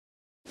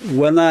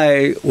When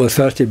I was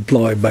first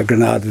employed by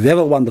Granada, the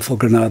ever wonderful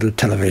Granada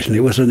Television,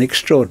 it was an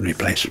extraordinary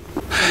place.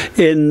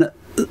 In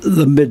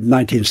the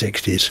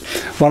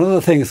mid-1960s, one of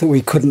the things that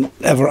we couldn't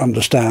ever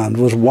understand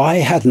was why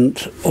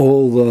hadn't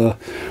all the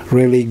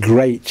really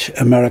great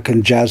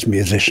American jazz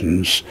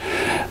musicians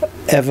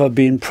ever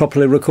been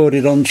properly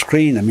recorded on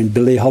screen. I mean,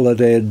 Billie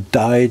Holiday had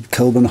died,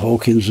 Coleman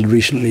Hawkins had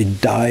recently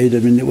died. I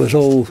mean, it was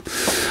all,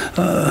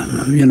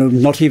 you know,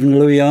 not even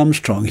Louis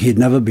Armstrong. He'd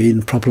never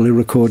been properly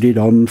recorded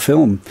on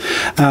film.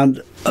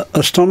 And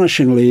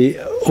astonishingly,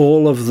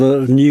 all of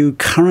the new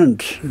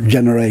current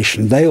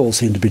generation, they all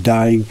seem to be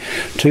dying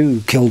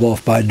too, killed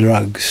off by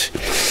drugs.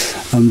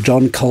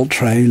 John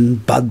Coltrane,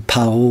 Bud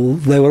Powell,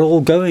 they were all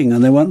going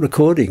and they weren't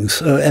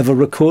recordings, ever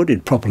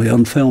recorded properly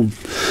on film.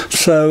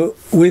 So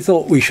we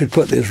thought we should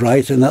put this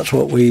right, and that's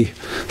what we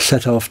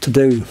set off to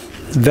do.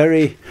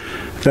 Very,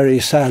 very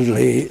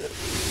sadly,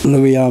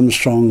 Louis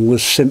Armstrong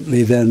was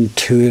simply then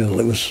too ill.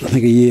 It was, I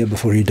think, a year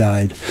before he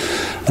died.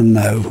 And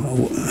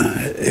no,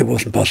 it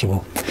wasn't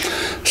possible.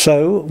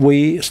 So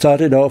we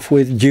started off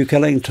with Duke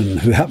Ellington,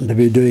 who happened to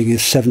be doing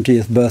his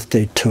 70th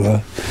birthday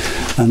tour,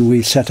 and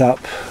we set up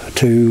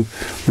to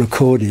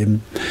record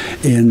him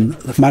in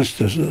the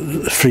Manchester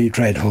Free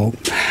Trade Hall.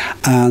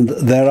 And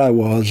there I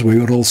was, we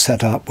were all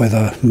set up with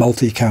a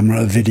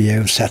multi-camera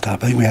video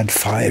setup. I think we had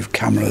 5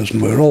 cameras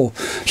and we were all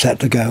set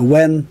to go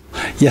when,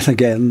 yet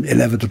again,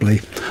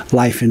 inevitably,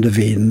 life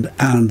intervened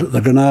and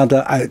the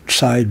Granada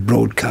outside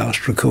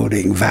broadcast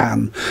recording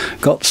van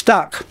got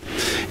stuck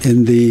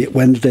in the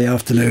Wednesday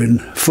afternoon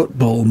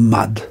football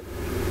mud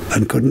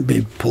and couldn't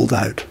be pulled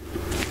out,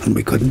 and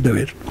we couldn't do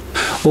it.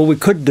 All we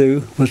could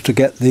do was to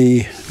get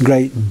the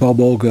great Bob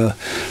Auger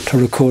to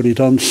record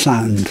it on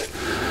sound,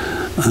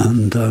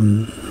 and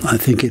I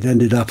think it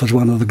ended up as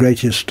one of the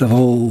greatest of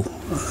all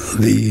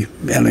the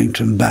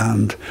Ellington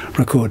Band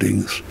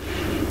recordings.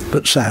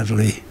 But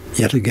sadly,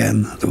 yet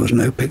again, there was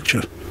no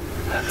picture.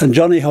 And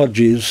Johnny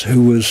Hodges,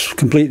 who was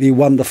completely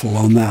wonderful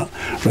on that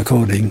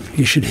recording,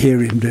 you should hear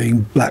him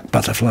doing Black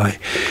Butterfly,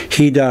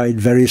 he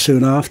died very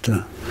soon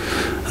after.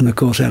 And of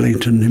course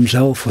Ellington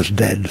himself was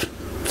dead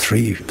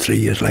three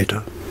years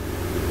later.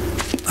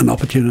 An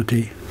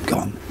opportunity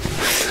gone.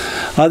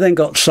 I then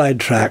got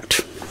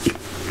sidetracked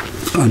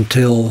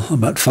until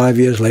about 5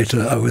 years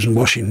later I was in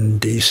Washington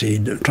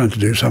DC trying to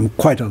do some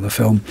quite other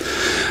film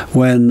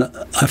when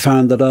I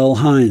found that Earl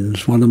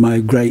Hines, one of my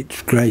great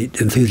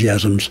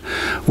enthusiasms,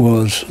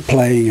 was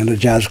playing in a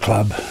jazz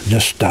club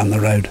just down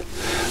the road.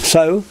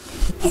 So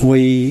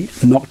we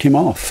knocked him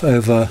off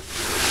over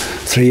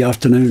 3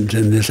 afternoons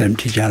in this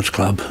empty jazz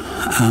club,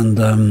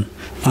 and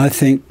I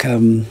think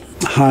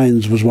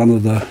Hines was one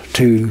of the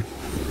 2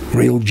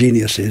 real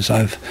geniuses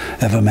I've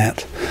ever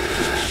met,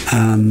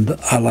 and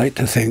I like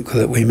to think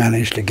that we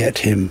managed to get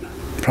him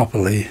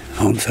properly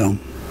on film,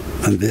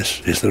 and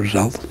this is the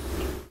result.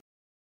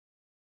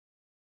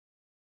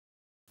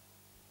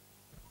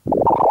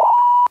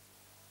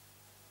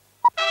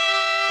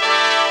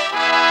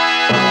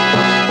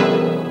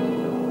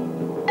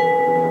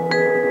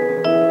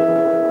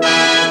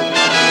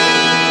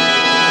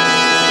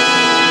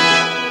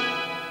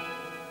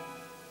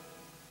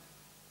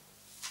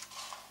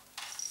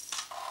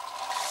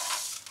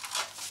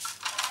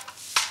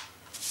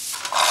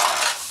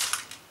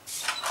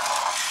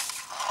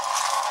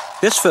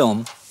 This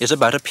film is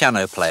about a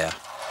piano player.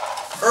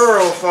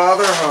 Earl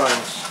Fatha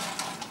Hines.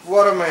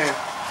 What a man.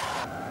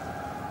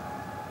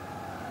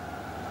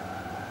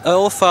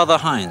 Earl Fatha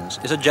Hines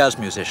is a jazz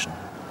musician,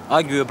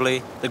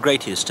 arguably the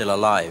greatest still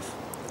alive.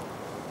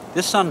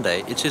 This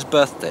Sunday it's his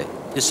birthday,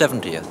 his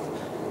 70th,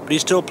 but he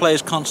still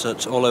plays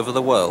concerts all over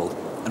the world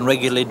and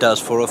regularly does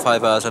 4 or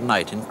 5 hours a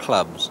night in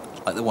clubs,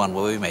 like the one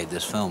where we made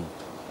this film.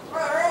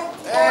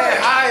 Hey,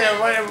 hiya,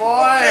 buddy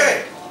boy.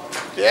 Hey.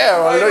 Yeah,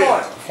 well, How you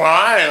doing?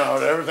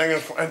 fine. Everything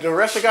is fine. The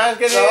rest of the guys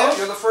getting in?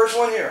 You're the first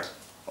one here.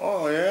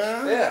 Oh,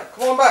 yeah? Yeah,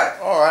 come on back.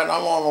 All right,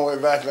 I'm on my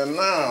way back there now.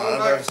 Come on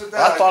back and sit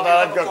down. I thought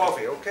I'd I'd get go.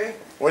 coffee, okay?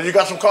 Well, you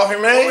got some coffee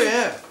made? Oh,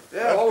 yeah.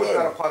 Yeah, I've always good.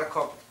 got a pot of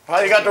coffee. How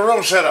you got the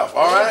room set up,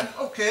 all right?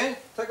 Okay,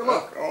 take a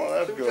look. Oh,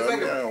 that's See what you good.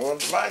 think of Yeah. it. Well,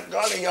 by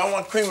golly, y'all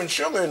want cream and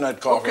sugar in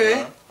that coffee, Okay,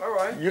 huh? all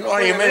right. You know how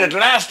you made it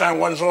last time,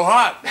 wasn't so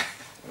hot.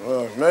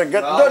 Well, get good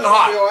and I'll be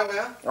hot. all right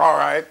now. All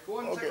right. Go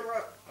ahead and Okay. take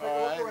a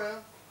All look right.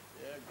 around.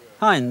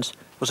 Hines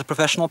was a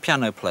professional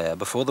piano player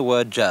before the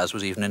word jazz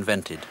was even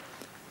invented.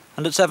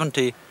 And at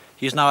 70,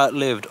 he's now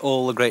outlived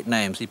all the great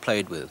names he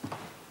played with.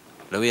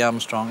 Louis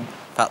Armstrong,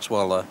 Fats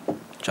Waller,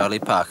 Charlie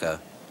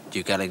Parker,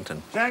 Duke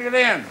Ellington. Check it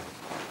in.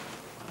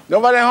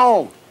 Nobody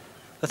home.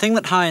 The thing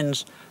that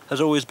Hines has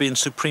always been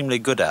supremely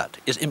good at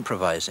is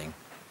improvising,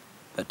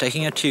 at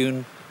taking a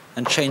tune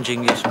and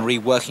changing it and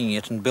reworking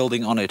it and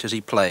building on it as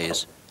he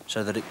plays,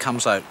 so that it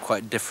comes out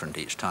quite different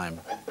each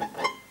time.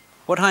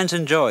 What Hines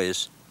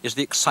enjoys is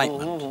the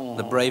excitement,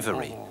 the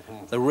bravery,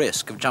 the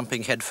risk of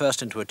jumping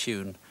headfirst into a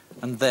tune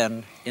and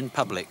then, in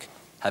public,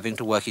 having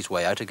to work his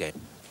way out again.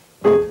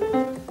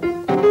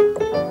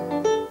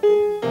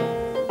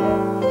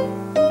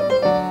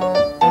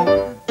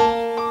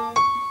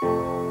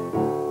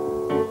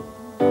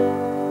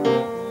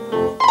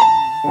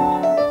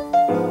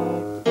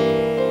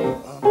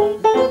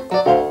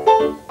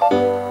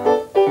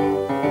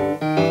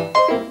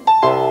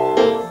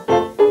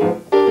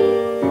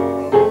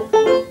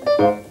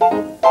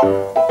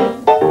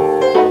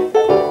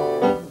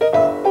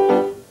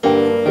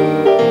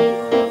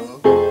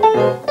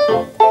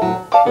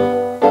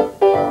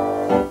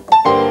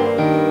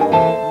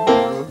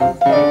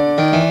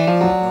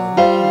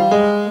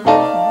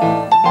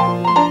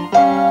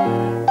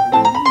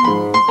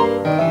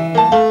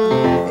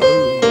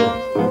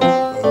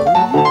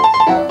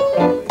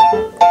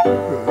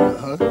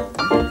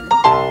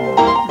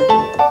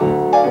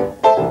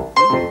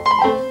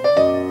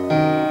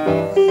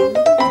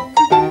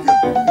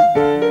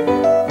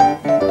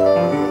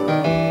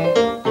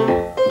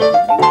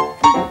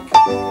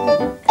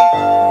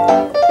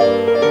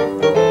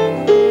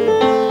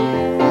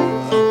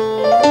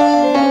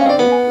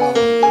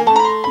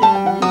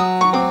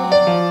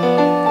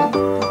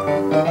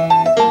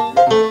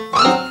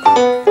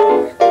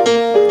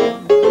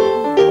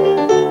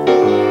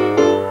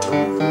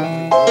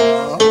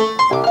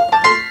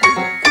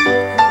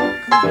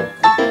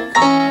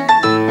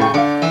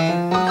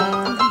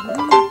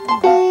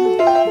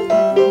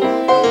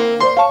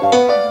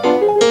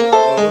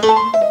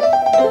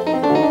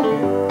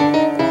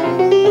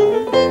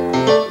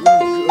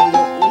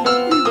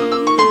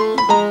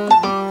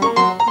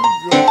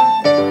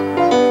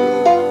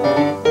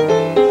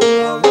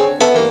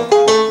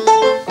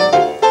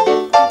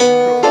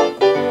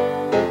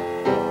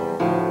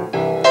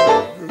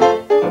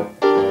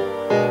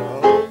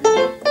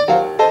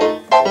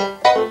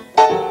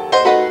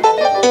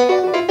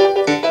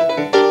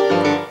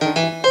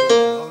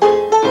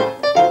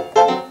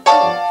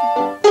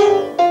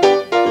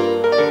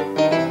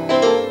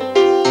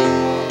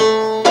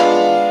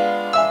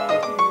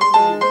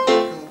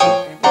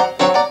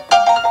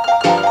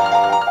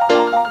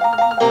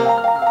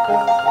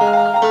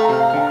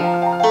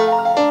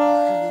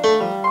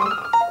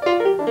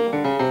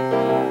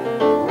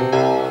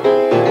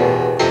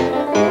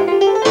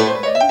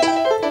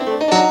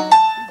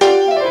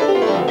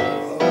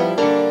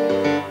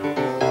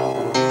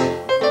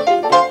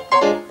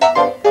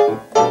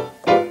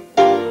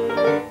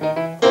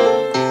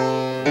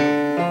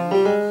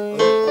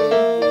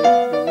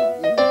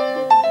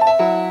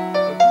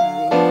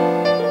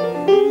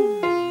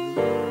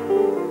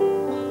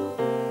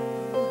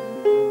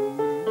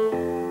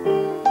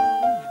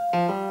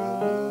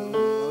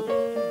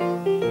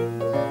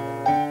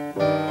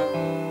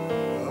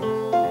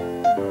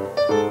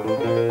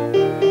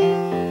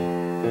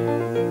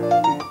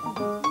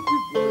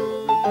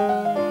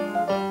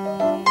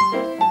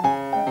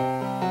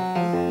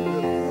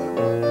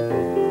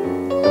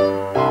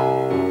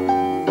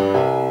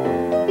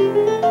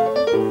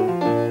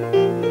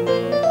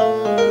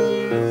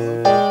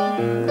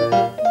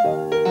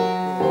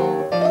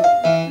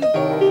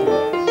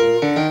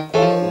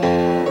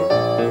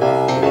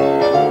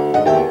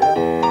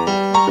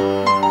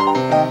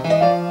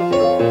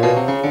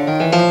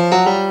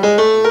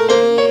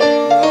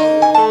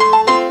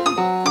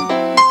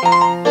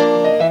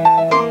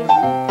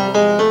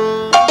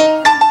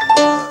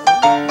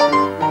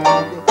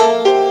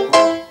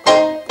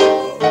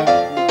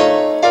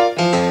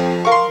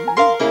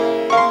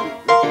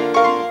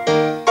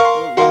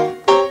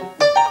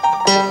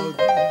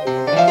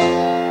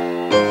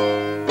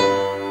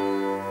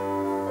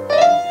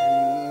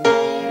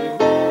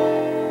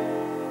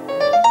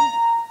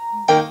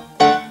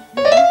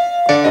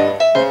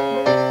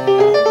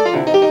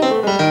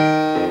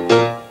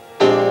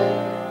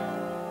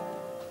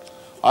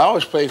 I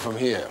always play from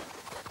here.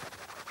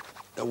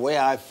 The way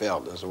I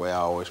felt is the way I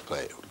always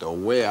play. The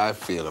way I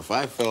feel. If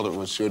I felt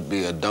it should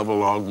be a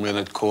double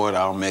augmented chord,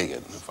 I'll make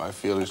it. If I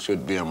feel it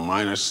should be a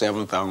minor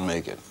seventh, I'll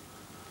make it.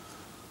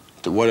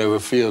 To whatever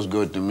feels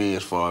good to me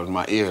as far as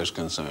my ear is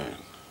concerned.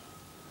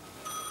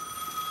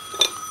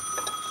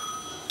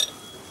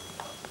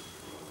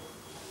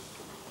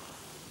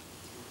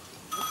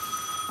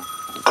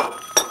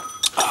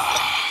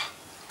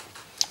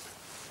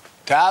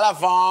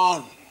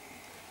 Telephone.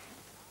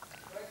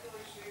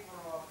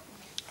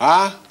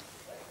 Huh?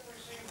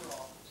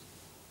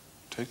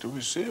 Take the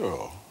receiver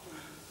off.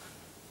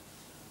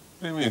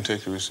 What do you mean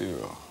take the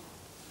receiver off?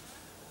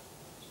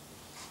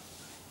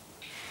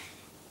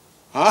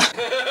 Huh?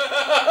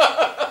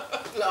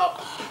 No.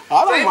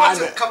 I don't mind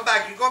to it. come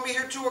back. You gonna be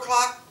here 2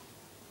 o'clock?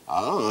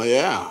 I don't know,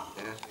 yeah.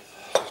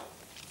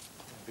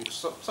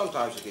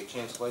 Sometimes you get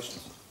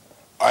cancellations.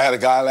 I had a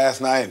guy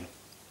last night,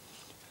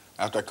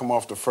 after I come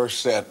off the first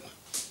set,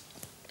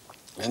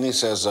 and he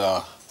says,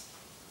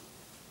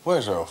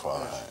 where's Earl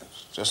Fatha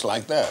Hines? Just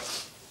like that.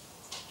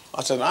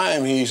 I said, I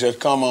am he. He said,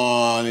 come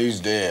on, he's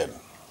dead.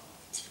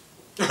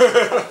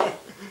 I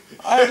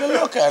had to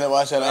look at him.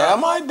 I said,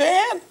 am I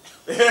dead?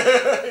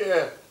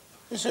 Yeah.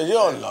 He said,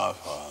 you're not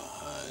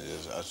Fatha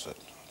Hines. I said,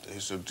 he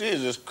said,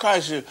 Jesus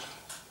Christ, if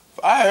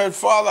I heard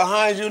Fatha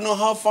Hines, you know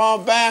how far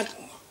back?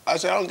 I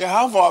said, I don't care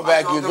how far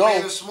back you The go.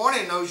 man this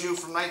morning knows you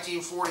from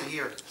 1940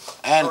 here.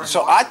 And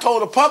so I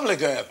told the public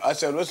that. I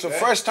said, it's the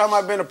first time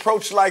I've been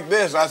approached like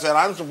this. I said,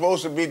 I'm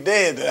supposed to be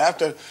dead.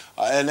 After,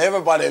 and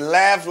everybody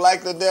laughed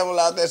like the devil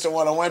out there. So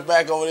when I went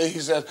back over there, he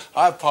said,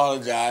 I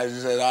apologize. He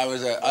said,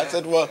 I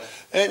said, well,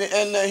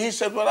 and he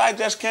said, but I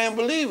just can't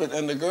believe it.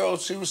 And the girl,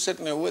 she was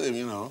sitting there with him,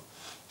 you know.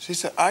 She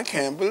said, I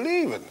can't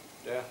believe it.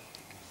 Yeah.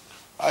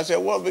 I said,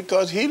 well,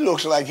 because he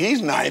looks like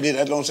he's 90.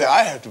 That don't say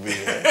I have to be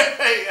here.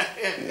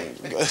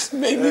 It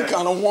made me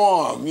kind of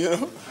warm, you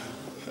know.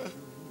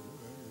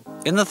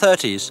 In the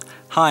 30s,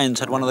 Hines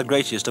had one of the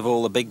greatest of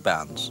all the big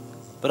bands.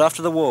 But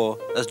after the war,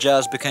 as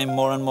jazz became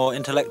more and more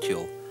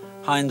intellectual,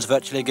 Hines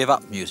virtually gave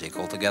up music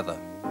altogether.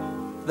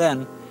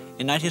 Then,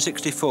 in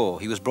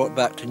 1964, he was brought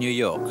back to New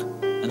York,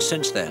 and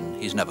since then,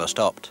 he's never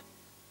stopped.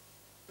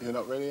 You're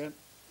not ready yet?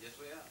 Yes,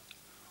 we are.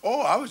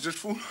 Oh, I was just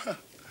fooling.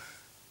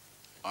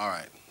 All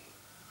right.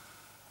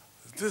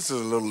 This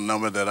is a little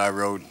number that I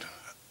wrote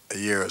a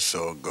year or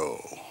so ago.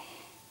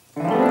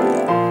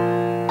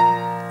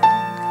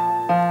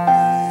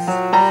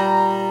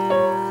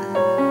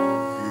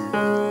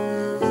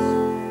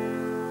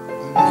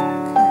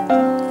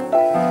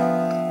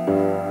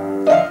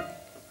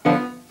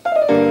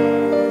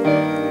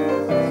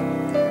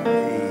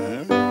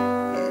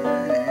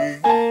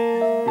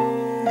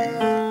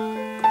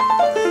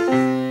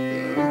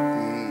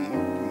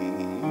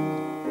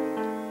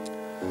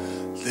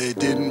 They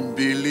didn't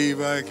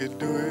believe I could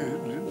do it.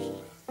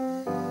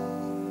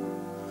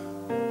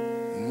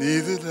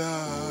 Neither did I.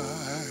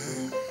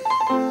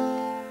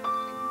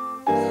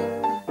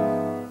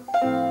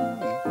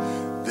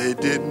 They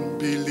didn't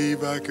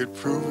believe I could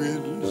prove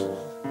it.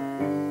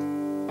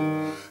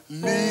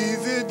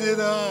 Neither did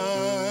I.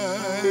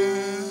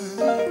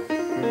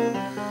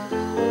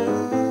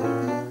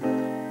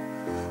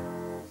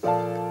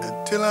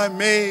 Until I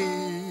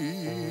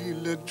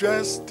made a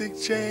drastic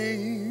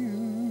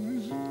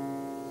change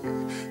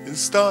and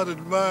started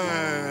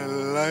my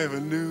life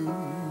anew.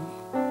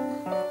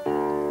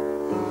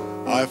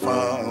 I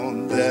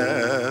found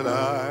that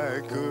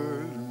I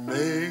could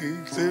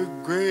make the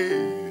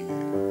grade,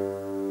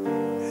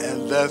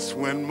 and that's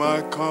when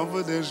my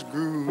confidence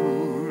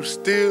grew.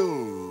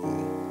 Still,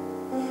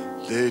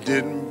 they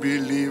didn't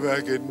believe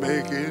I could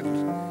make it.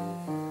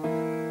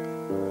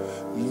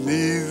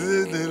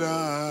 Neither did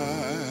I.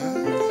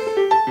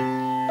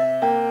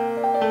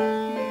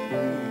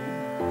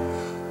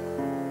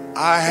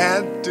 I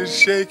had to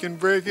shake and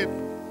break it,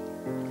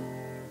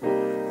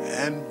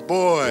 and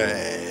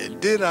boy,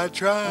 did I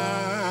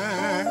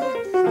try.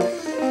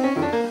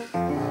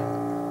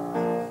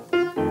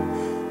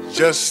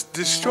 Just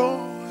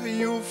destroy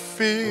your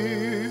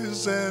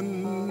fears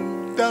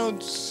and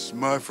doubts,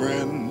 my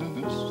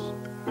friends.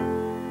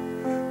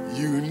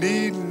 You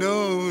need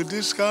no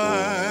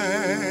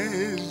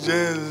disguise.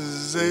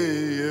 Just say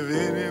if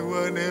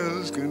anyone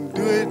else can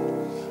do it,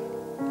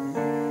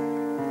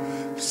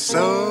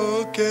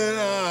 so can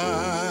I.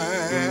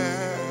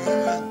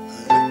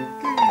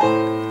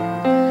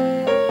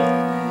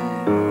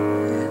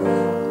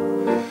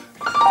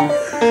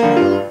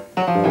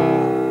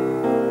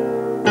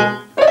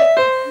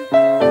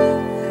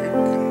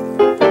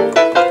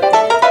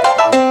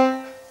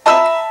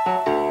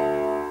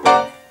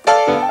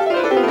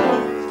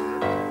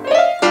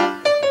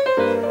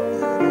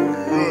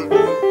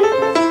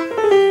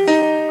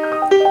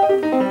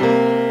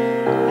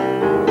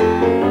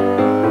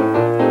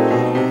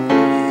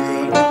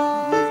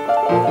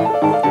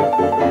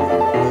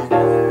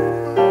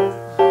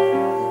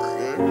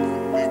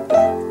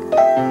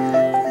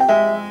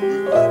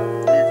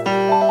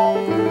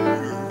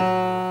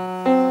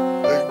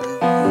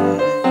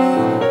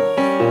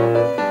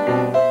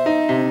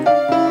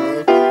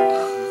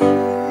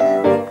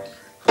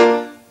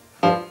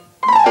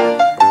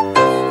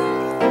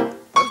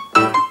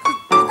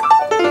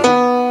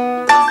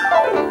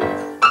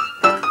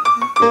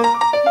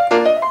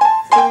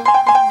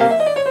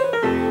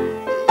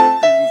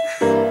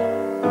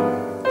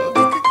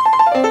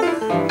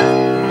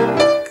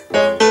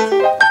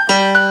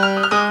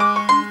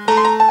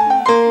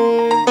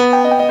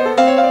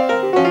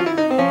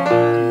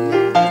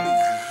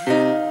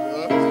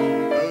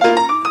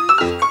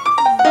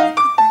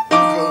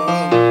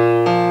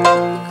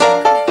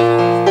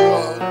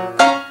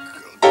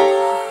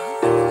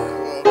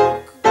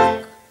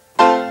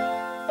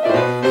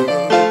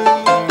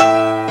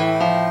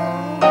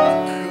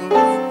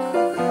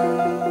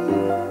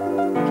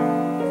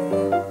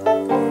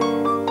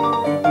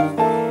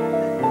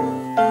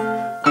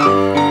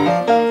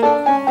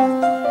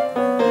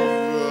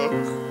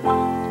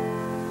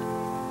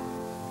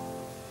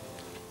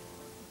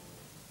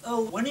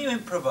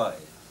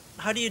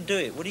 How do you do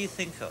it? What do you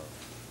think of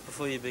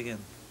before you begin?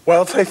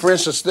 Well, take for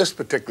instance this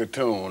particular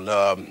tune.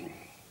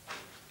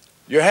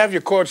 You have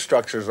your chord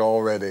structures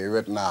already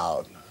written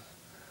out,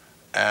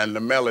 and the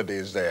melody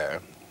is there.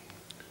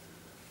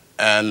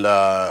 And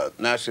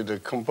naturally, the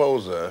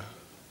composer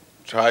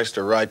tries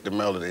to write the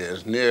melody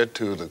as near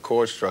to the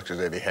chord structure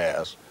that he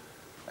has.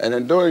 And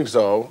in doing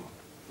so,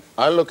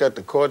 I look at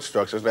the chord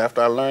structures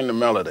after I learn the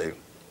melody,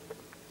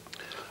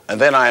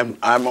 and then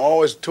I'm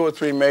always 2 or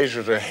 3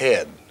 measures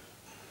ahead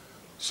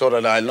so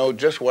that I know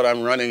just what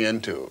I'm running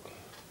into.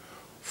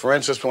 For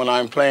instance, when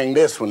I'm playing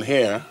this one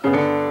here,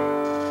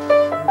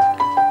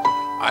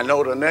 I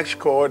know the next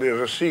chord is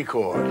a C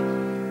chord.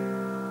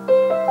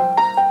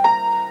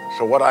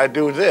 So what I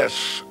do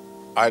this,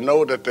 I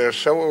know that there are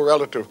several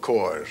relative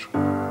chords. You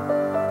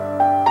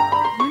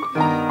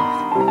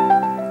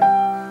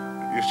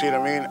see what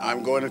I mean?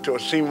 I'm going into a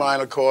C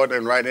minor chord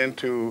and right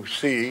into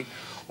C,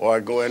 or I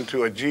go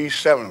into a G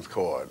 7th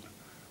chord,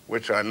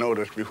 which I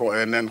noticed before,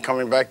 and then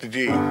coming back to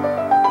G.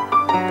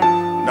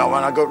 Now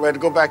when I go ready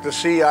to go back to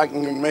C, I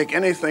can make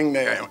anything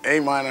there. A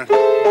minor,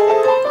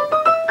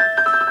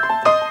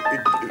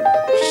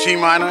 C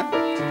minor,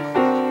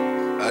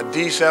 a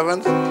D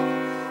 7th,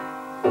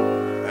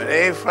 an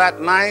A flat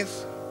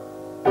 9th,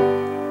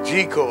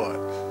 G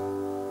chord.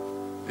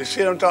 You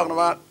see what I'm talking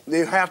about?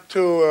 You have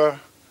to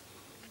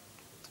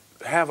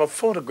have a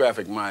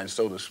photographic mind,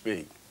 so to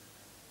speak,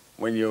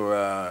 when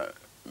you're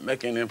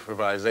making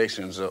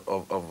improvisations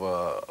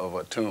of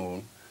a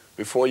tune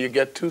before you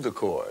get to the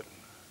chord.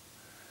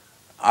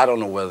 I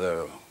don't know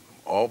whether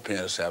all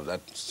pianists have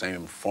that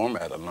same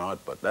format or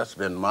not, but that's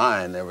been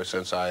mine ever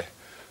since I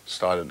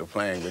started to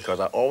playing, because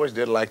I always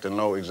did like to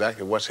know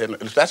exactly what's hidden.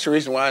 That's the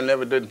reason why I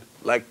never did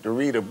like to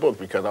read a book,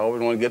 because I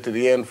always want to get to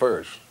the end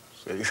first.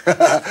 See?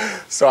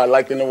 So I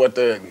like to know what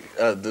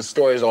the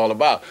story is all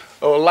about.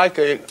 Oh,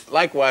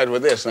 likewise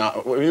with this.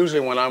 Now,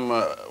 usually when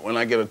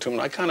I get a tune,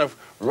 I kind of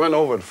run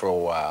over it for a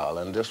while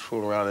and just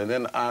fool around, and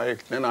then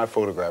I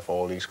photograph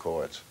all these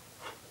chords,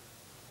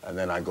 and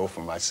then I go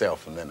for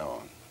myself from then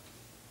on.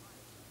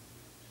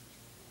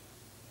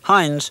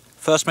 Hines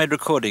first made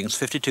recordings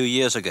 52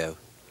 years ago.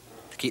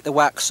 To keep the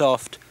wax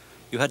soft,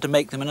 you had to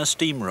make them in a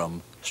steam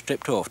room,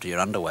 stripped off to your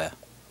underwear.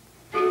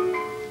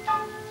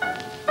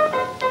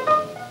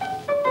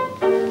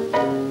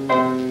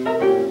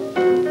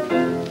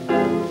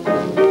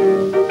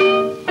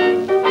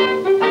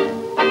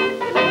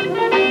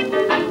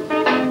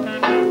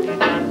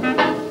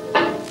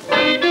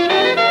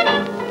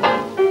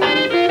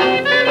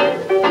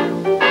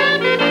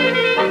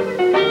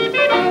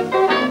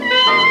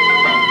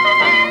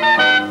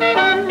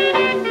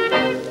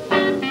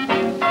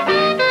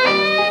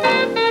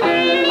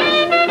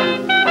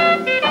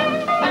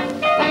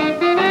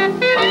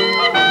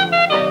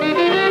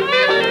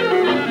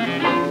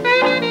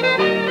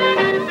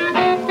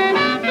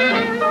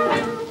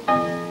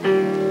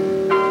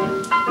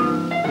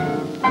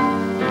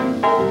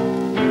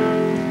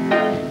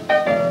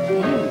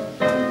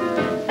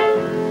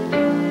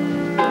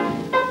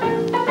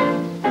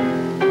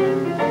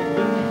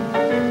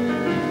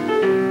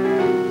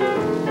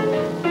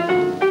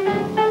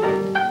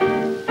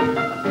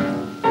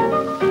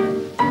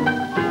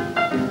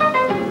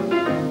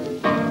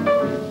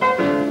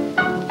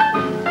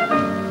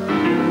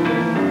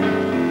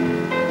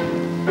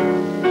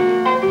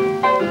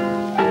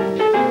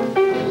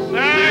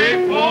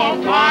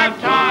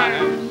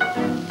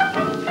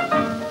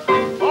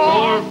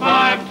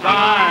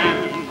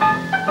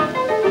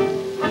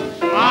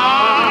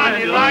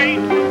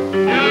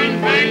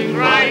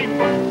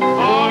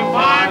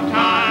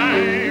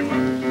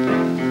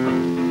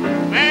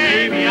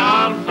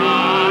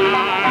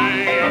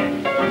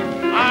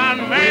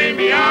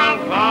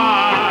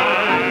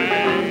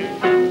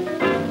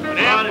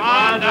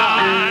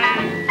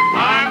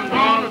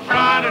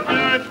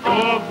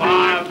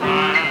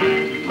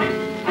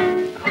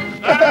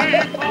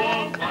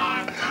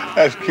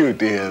 That's cute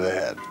to hear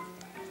that.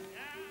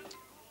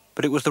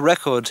 But it was the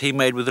records he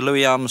made with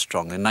Louis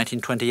Armstrong in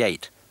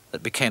 1928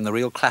 that became the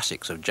real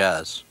classics of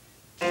jazz.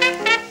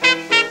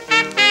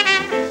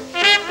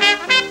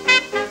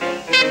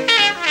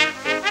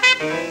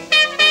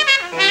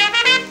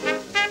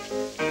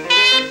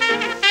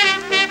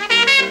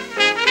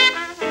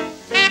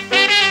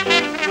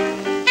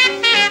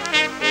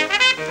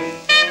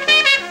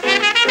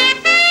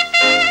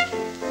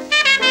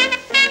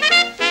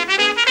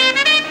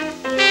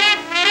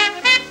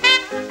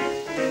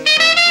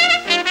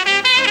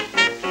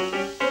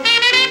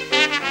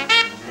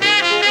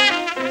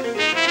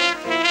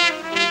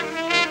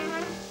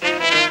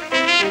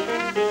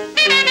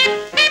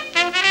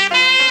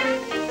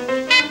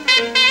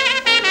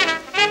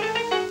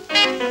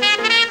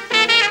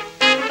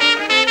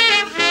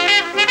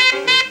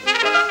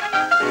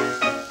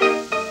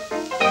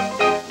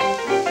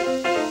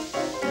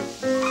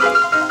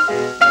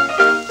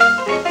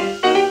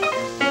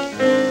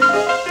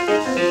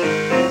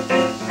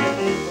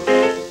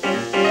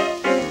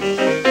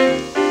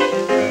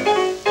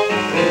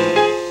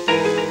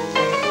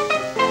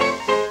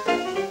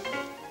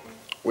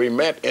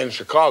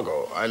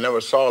 Chicago. I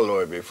never saw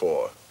Louis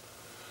before.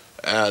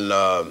 And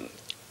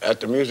at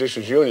the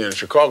Musicians Union in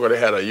Chicago, they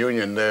had a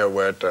union there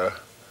where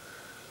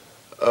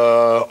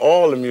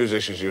all the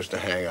musicians used to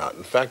hang out.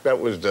 In fact, that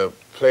was the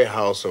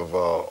playhouse of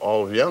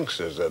all the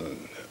youngsters,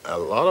 and a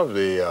lot of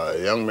the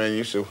young men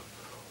used to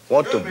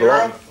want to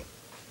blow.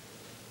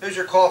 Here's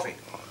your coffee.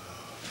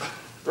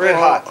 Red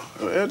hot.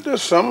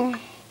 There's something.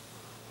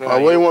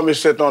 Where you want me to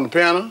sit on the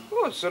piano?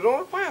 Oh, sit on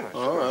the piano.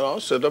 All right, I'll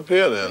sit up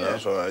here then.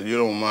 That's all right. You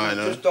don't mind,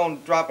 huh? Just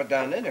don't drop it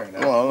down in there now.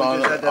 Well,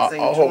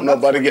 I hope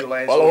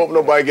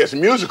nobody gets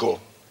musical.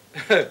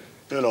 You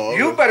know.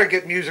 You better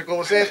get musical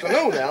this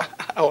afternoon now.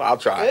 Oh, I'll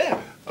try.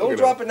 Yeah. Don't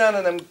drop it down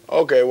in them.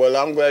 Okay, well,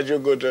 I'm glad you're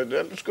good.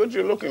 It's good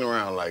you're looking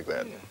around like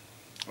that.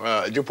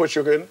 Yeah. Did you put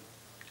sugar in?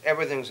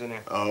 Everything's in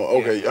there. Oh,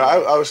 okay. Yeah.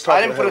 I was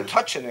talking. I didn't put a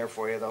touch in there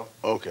for you, though.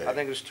 Okay. I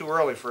think it's too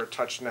early for a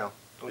touch now.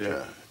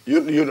 Yeah.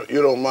 You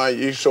don't mind,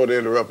 you sort of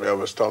interrupted me. I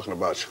was talking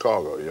about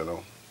Chicago, you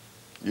know.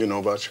 You know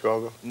about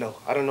Chicago? No,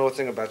 I don't know a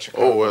thing about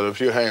Chicago. Oh, well,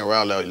 if you hang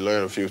around there, you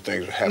learn a few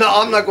things. No,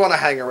 I'm not going to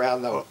hang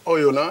around, though. Oh,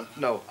 you're not?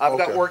 No, I've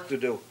got work to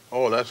do.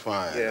 Oh, that's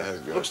fine. Yeah. That's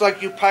good. Looks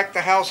like you packed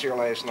the house here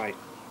last night.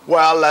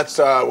 Well, that's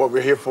what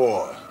we're here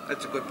for.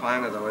 That's a good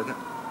piano, though, isn't it?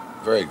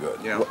 Very good.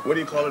 Yeah. What do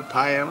you call it,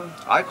 piano?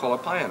 I call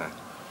it piano.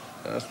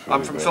 That's pretty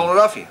I'm from good.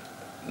 Philadelphia.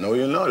 No,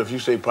 you're not if you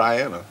say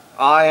piano.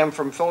 I am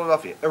from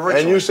Philadelphia,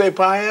 originally. And you say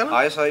piano?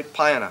 I say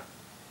piano.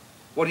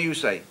 What do you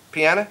say?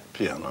 Piano?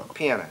 Piano.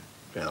 Piano.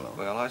 Piano.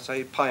 Well, I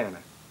say piano.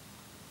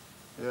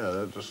 Yeah,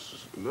 that's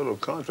just a little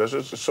contrast.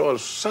 It's a sort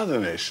of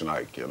southernish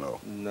like, you know.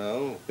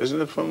 No.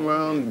 Isn't it from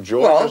around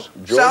Georgia?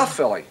 Well, South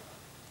Philly.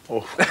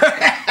 Oh.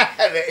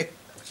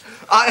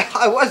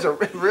 I wasn't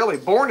really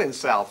born in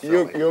South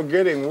Philly. You're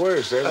getting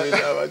worse every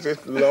time. I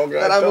just log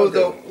out. And I moved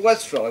to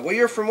West Philly. Well,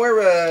 you're from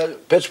where?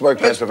 Pittsburgh,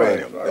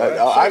 Pennsylvania.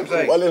 Right.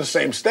 Well, in the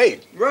same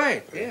state.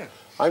 Right, yeah.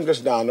 I'm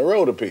just down the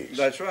road a piece.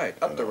 That's right,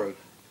 up the road.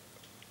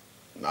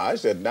 No, I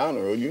said down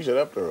the road. You said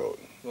up the road.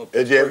 Well,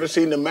 Did you ever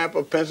see the map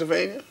of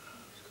Pennsylvania?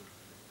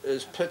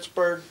 Is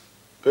Pittsburgh?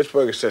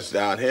 Pittsburgh sits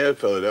down here.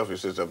 Philadelphia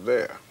sits up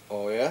there.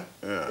 Oh, yeah?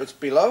 Yeah. It's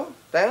below?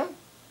 Down?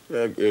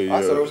 Yeah,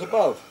 I thought it was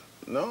above.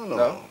 No.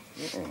 No?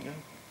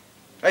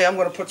 Hey, I'm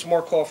going to put some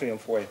more coffee in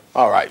for you.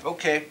 All right.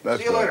 Okay. That's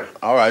See you good. later.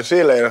 All right. See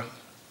you later.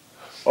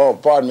 Oh,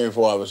 pardon me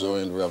before I was so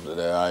interrupted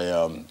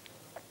there.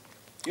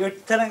 You were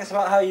telling us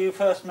about how you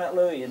first met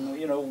Louis, and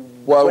you know.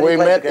 Well, when we you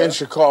played met together. in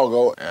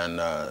Chicago, and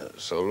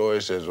so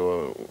Louis says,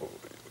 "Well,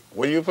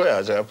 what do you play?"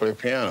 I said, "I play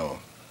piano."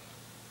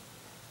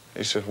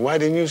 He said, "Why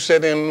didn't you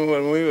sit in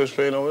when we was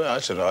playing over there?" I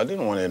said, "Oh, I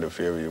didn't want to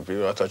interfere with you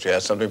people. I thought you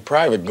had something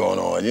private going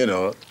on, you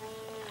know."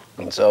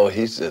 And so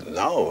he said,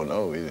 "No,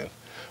 we didn't."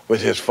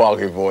 With his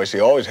foggy voice, he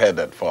always had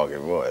that foggy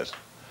voice.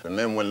 And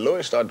then when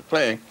Louis started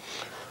playing,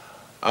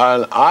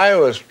 and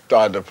I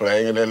started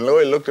playing, and then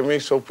Louis looked at me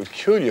so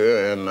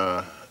peculiar,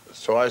 and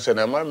so I said,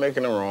 "Am I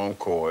making the wrong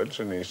chords?"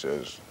 And he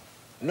says,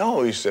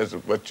 "No," he says,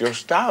 "but your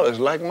style is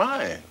like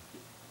mine."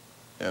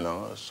 You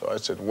know, so I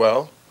said,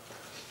 "Well,"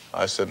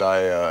 I said,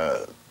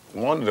 "I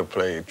wanted to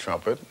play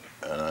trumpet,"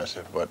 and I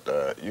said, "but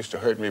it used to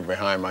hurt me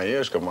behind my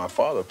ears because my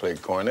father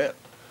played cornet."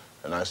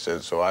 And I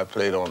said, so I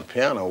played on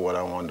piano what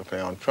I wanted to play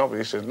on trumpet.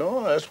 He said,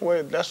 "No,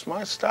 that's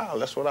my style.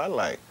 That's what I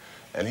like."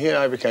 And he and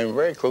I became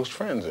very close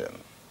friends then.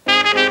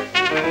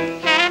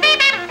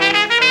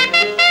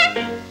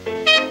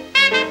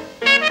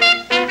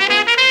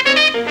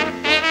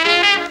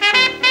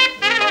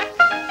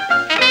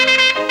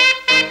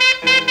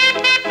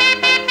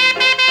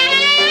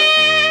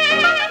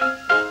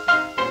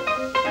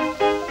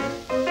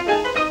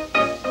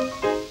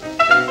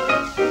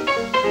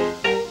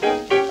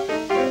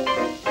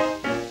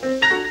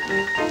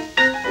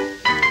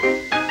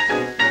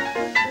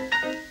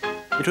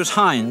 It was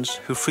Hines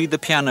who freed the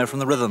piano from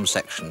the rhythm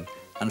section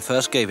and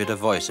first gave it a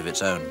voice of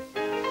its own.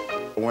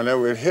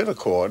 Whenever it hit a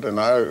chord, and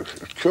I was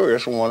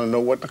curious and wanted to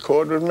know what the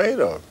chord was made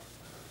of.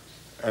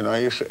 And I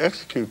used to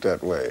execute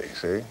that way,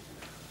 see?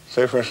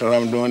 Say, for instance,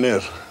 I'm doing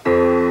this.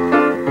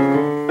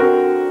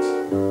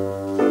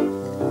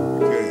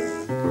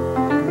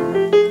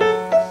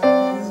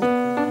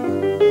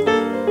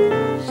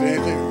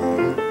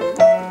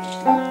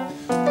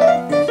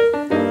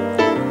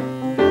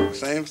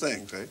 Same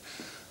thing, see?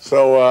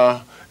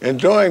 So in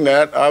doing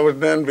that, I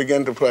would then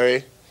begin to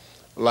play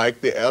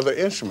like the other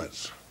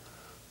instruments.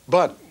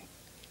 But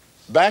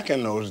back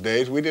in those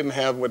days, we didn't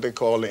have what they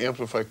call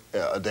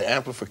the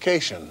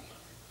amplification.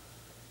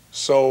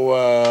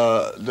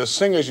 So the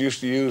singers used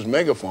to use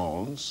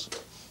megaphones,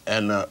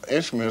 and the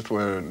instruments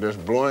were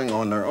just blowing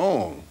on their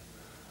own.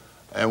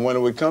 And when it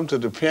would come to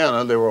the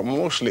piano, they were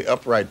mostly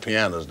upright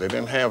pianos. They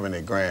didn't have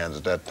any grands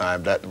at that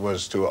time. That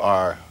was to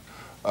our,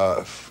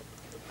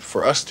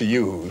 for us to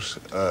use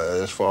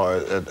as far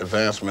as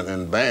advancement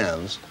in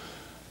bands.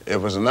 It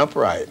was an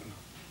upright.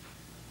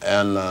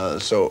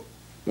 And so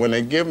when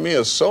they give me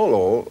a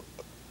solo,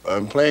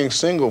 I'm playing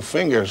single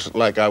fingers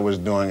like I was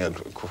doing it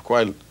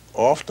quite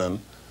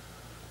often.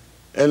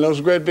 In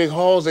those great big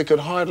halls, they could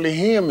hardly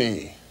hear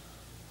me.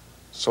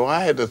 So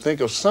I had to think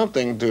of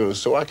something to do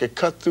so I could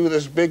cut through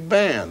this big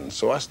band.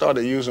 So I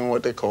started using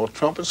what they call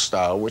trumpet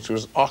style, which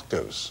was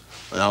octaves.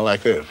 Now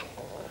like this.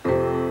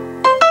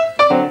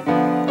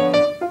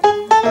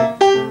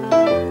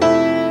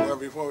 Well,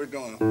 before we're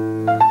doing it.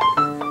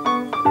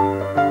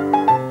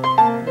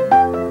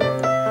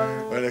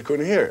 Well, they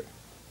couldn't hear it.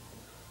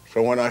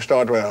 So when I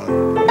started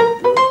around,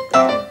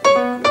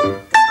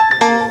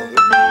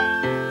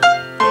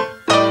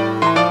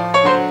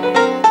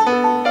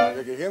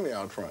 they could hear me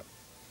out front.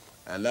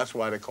 And that's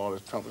why they call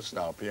it trumpet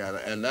style piano.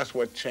 And that's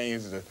what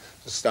changed the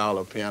style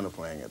of piano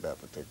playing at that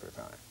particular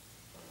time.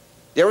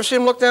 You ever see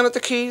him look down at the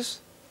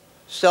keys?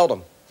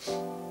 Seldom.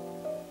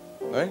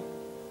 Right?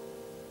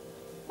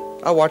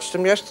 I watched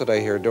him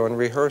yesterday here during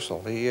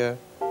rehearsal. It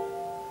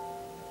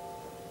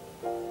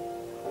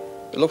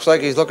looks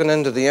like he's looking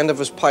into the end of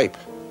his pipe.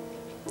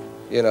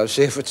 You know,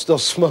 see if it's still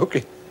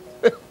smoking.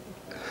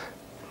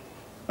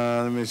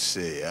 Let me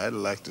see. I'd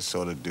like to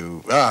sort of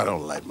do. Oh, I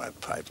don't light my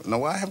pipe.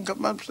 No, I haven't got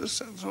my.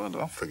 So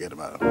don't forget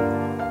about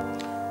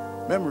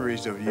it.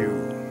 Memories of You,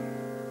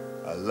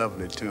 a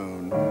lovely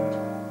tune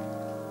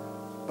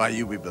by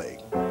U.B. Blake.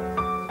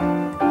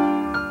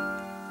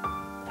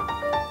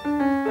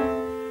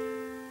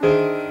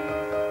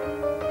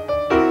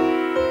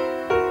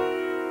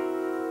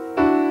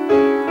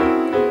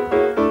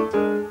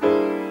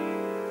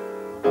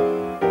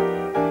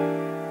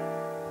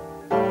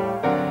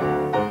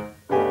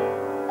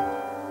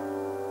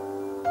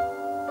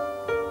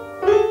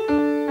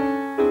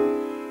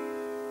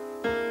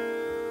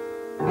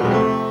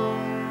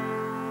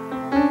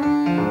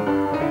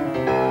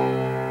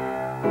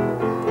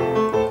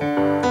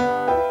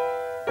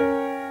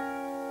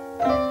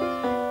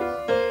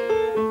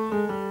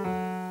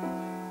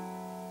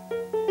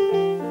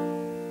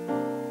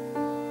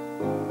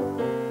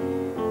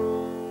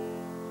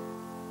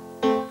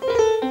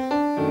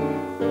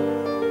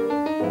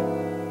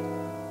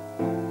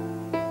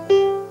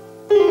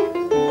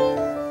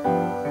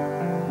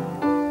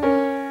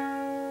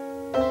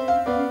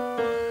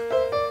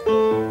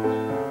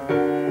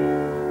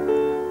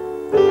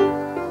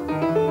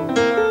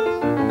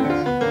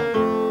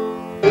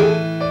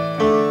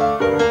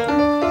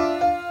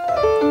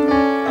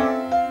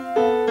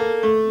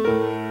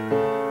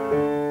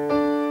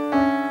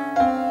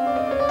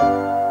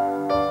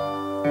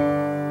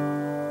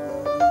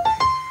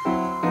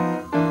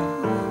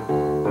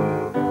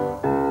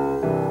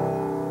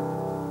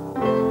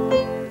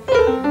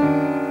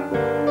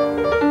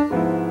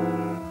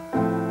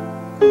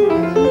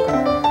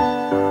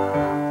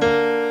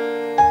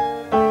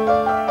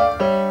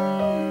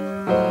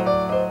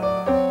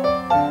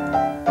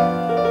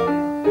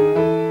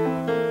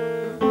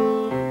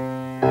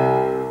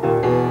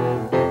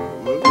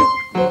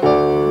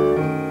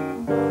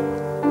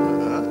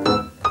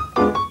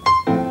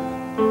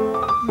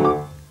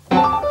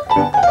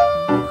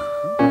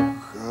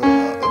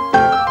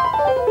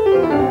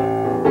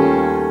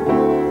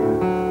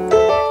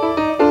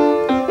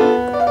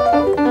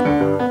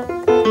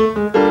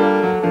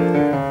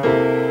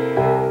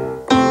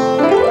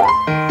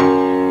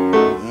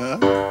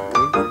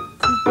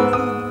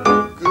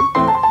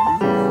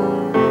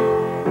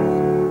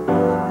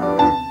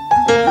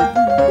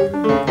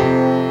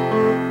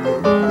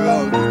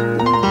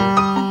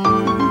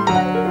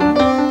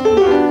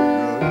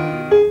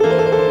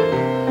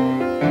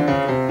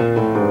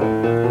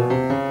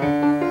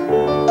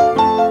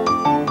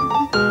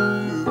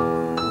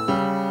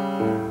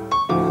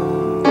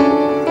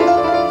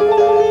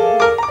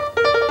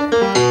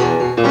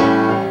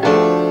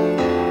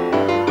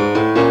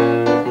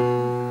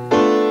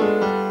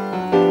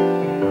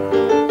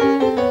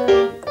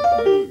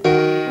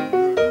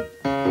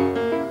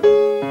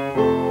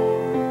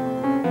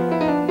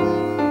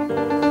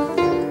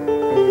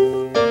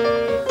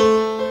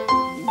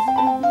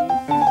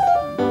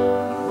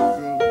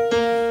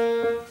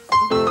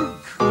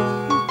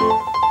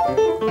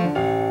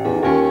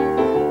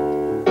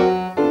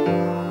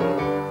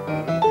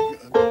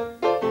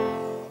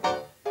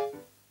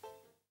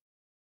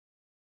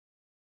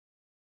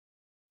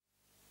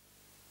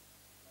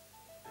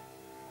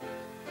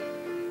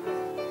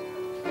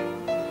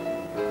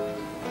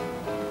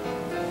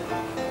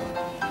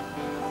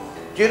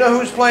 Do you know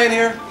who's playing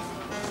here?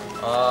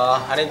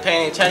 I didn't pay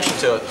any attention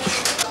to it.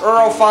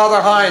 Earl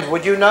Fatha Hines,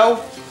 would you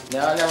know?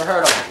 No, I never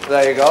heard of him.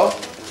 There you go.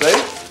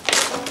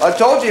 See? I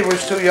told you he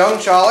was too young,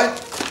 Charlie.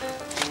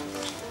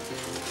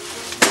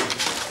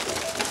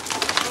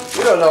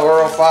 You don't know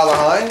Earl Fatha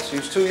Hines.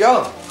 He's too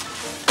young.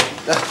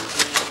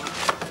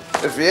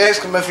 If you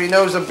ask him if he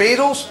knows the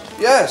Beatles,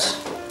 yes.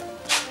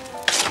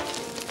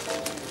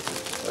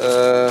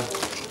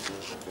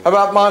 How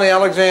about Monty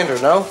Alexander,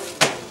 no?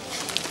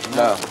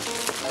 No.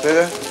 See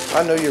that?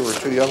 I knew you were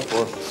too young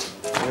for it.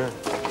 Here.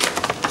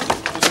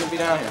 Who's going to be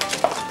down here?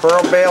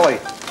 Pearl Bailey.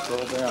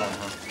 Pearl Bailey,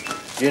 huh?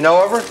 Do you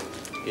know of her?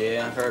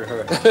 Yeah, I've heard of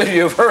her.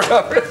 You've heard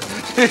of her?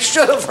 You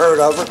should have heard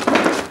of her.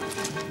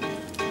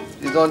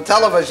 She's on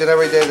television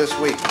every day this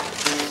week.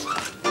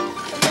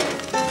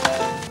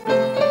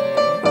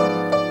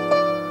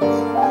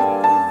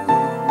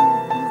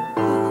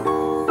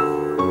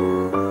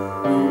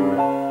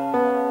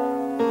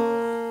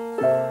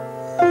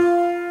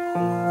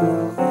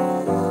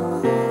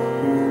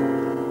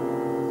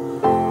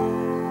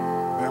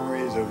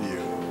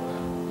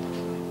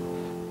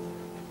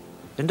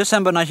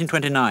 December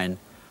 1929,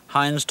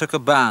 Hines took a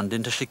band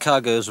into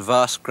Chicago's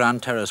vast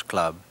Grand Terrace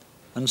Club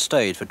and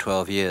stayed for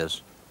 12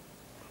 years.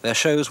 Their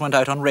shows went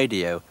out on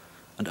radio,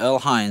 and Earl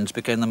Hines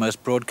became the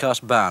most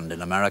broadcast band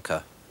in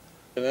America.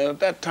 And at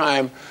that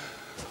time,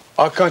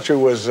 our country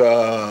was,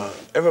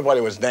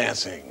 everybody was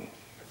dancing.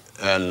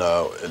 And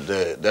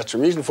that's the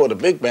reason for the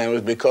big band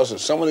was because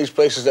of some of these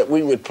places that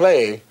we would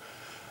play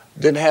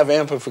didn't have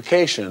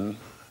amplification,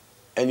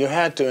 and you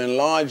had to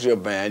enlarge your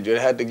band. You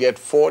had to get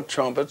 4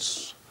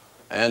 trumpets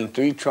and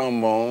 3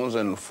 trombones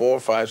and 4 or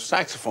 5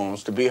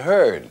 saxophones to be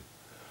heard.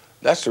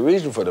 That's the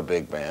reason for the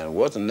big band. It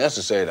wasn't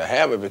necessary to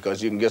have it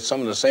because you can get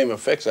some of the same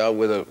effects out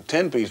with a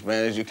 10-piece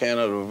band as you can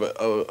out of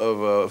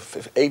a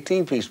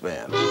 18-piece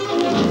band.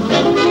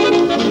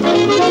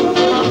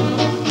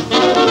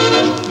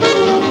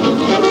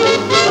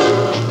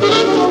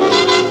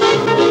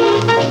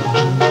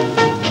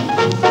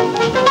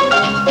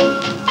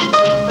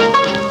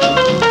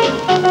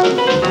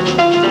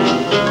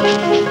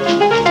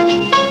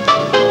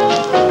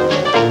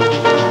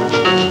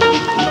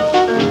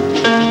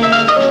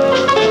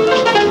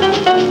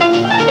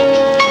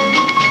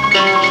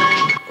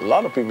 A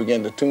lot of people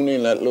began to tune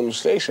in that little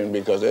station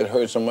because they'd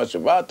heard so much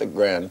about the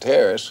Grand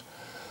Terrace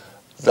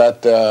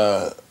that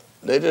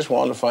they just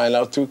wanted to find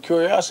out through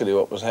curiosity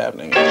what was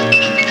happening.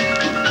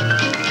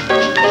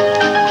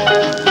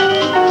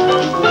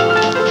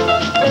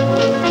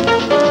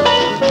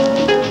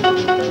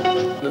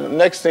 The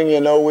next thing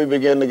you know, we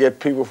began to get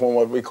people from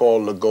what we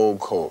call the Gold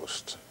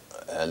Coast.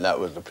 And that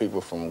was the people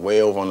from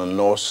way over on the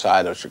north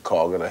side of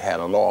Chicago that had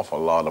an awful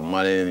lot of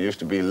money. And it used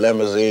to be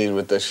limousines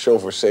with the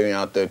chauffeur sitting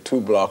out there 2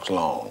 blocks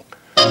long.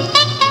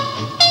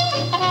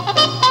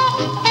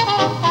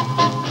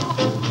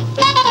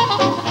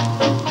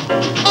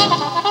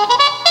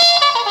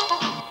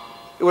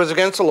 It was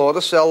against the law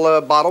to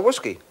sell bottled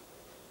whiskey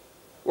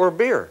or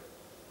beer.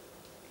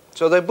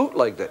 So they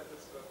bootlegged it.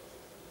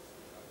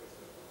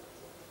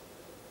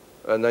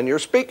 And then your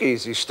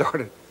speakeasy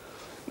started.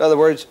 In other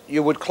words,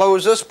 you would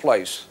close this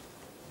place.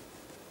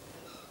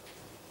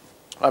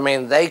 I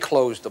mean, they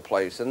closed the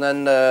place. And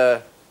then,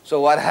 so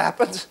what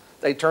happens?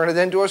 They turn it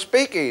into a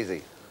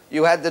speakeasy.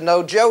 You had to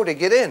know Joe to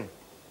get in,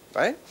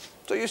 right?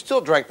 So you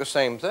still drank the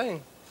same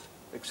thing,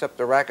 except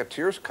the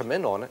racketeers come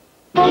in on it.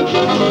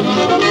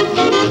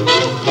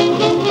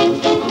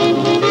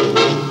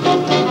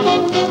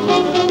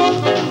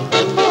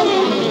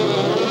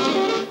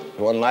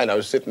 One night I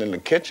was sitting in the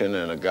kitchen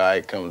and a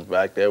guy comes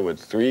back there with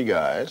 3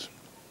 guys,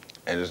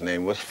 and his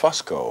name was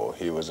Fusco.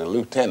 He was a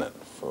lieutenant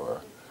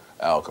for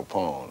Al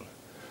Capone.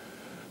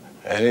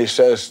 And he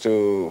says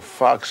to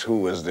Fox, who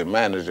was the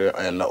manager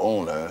and the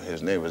owner,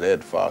 his name was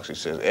Ed Fox, he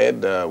says,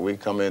 Ed, we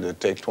come in to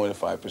take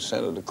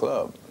 25% of the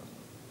club.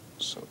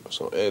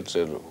 So Ed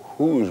said,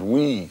 who's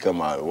we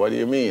come out? What do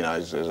you mean?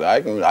 I says, I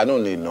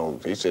don't need no,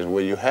 he says,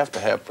 well, you have to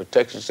have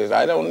protection. He says,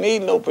 I don't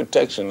need no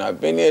protection. I've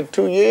been here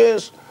 2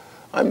 years.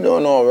 I'm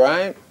doing all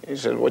right. He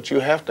said, what you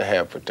have to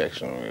have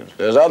protection.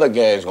 There's other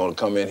guys going to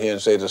come in here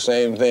and say the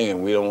same thing,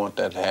 and we don't want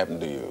that to happen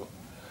to you.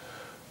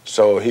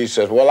 So he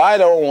says, well, I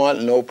don't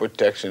want no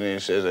protection. And he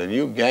says, and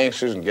you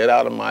gangsters get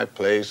out of my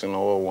place, and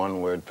all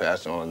one word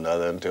passed on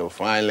another until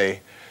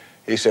finally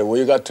he said, well,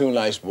 you got 2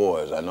 nice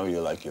boys. I know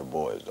you like your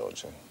boys,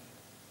 don't you?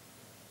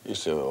 He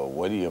said, well,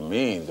 what do you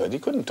mean? Because he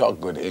couldn't talk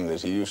good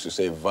English. He used to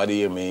say, what do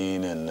you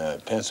mean,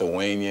 and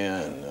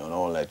Pennsylvania, and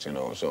all that, you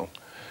know. So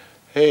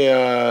he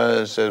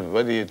says,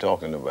 what are you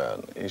talking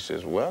about? He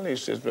says, well,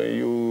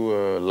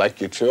 you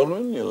like your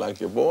children, you like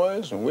your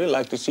boys, and we'd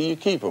like to see you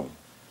keep them.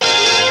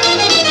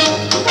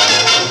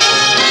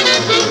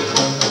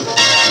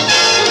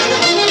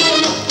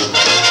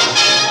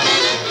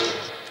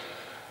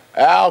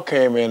 Al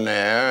came in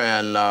there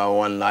and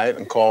one night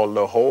and called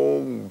the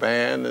whole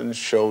band and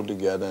show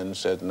together and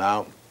said,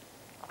 now,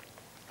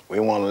 we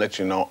want to let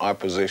you know our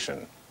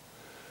position.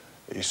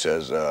 He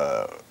says,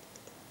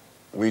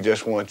 we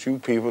just want you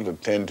people to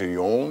tend to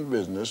your own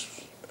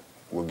business.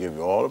 We'll give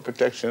you all the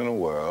protection in the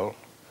world.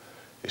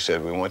 He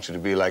said, we want you to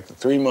be like the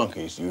 3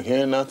 monkeys. You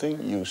hear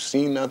nothing, you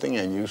see nothing,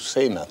 and you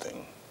say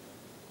nothing.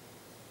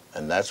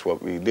 And that's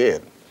what we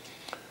did.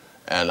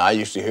 And I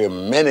used to hear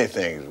many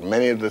things,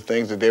 many of the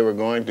things that they were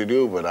going to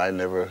do, but I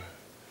never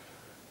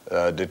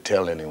did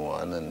tell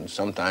anyone. And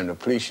sometimes the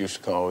police used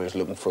to come always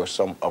looking for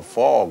a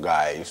fall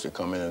guy. Used to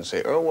come in and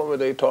say, Earl, what were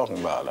they talking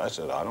about? I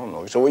said, I don't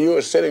know. So, well, you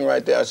were sitting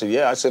right there. I said,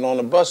 yeah, I sit on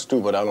the bus too,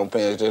 but I don't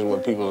pay attention to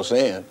what people are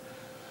saying.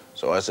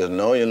 So I said,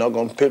 no, you're not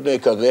going to pick me,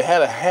 because they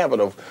had a habit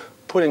of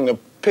putting the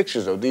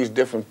pictures of these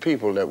different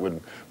people that would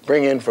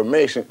bring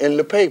information in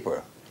the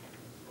paper.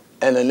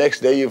 And the next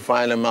day you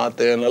find them out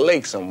there in the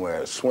lake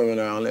somewhere, swimming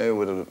around there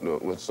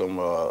with some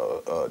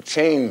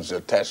chains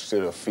attached to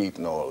their feet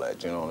and all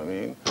that, you know what I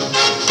mean?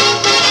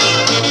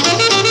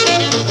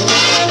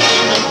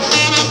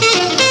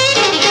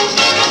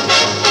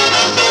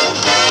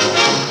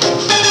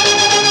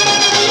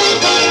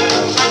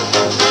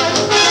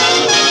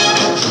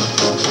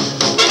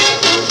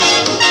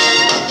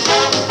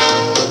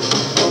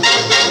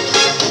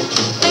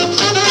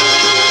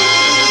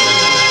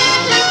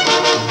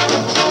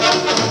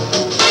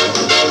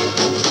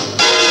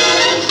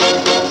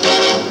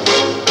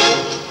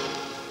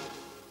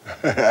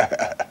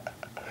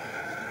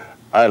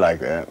 I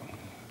like that.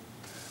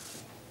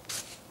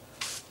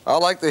 I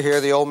like to hear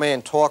the old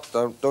man talk,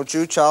 though. Don't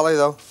you, Charlie,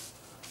 though?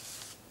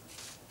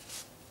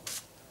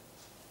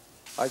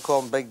 I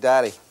call him Big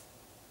Daddy.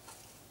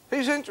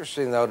 He's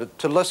interesting, though,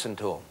 to listen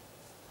to him.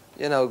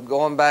 You know,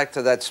 going back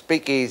to that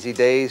speakeasy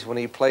days when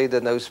he played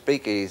in those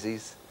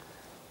speakeasies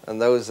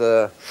and those,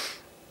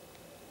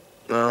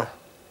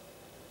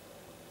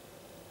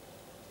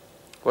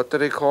 what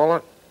did he call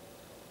it?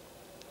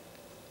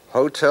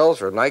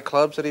 Hotels or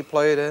nightclubs that he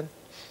played in?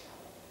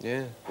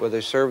 Yeah, where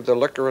they served the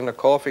liquor in the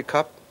coffee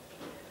cup.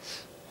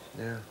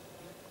 Yeah.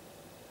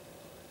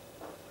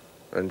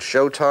 And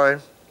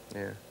Showtime.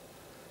 Yeah.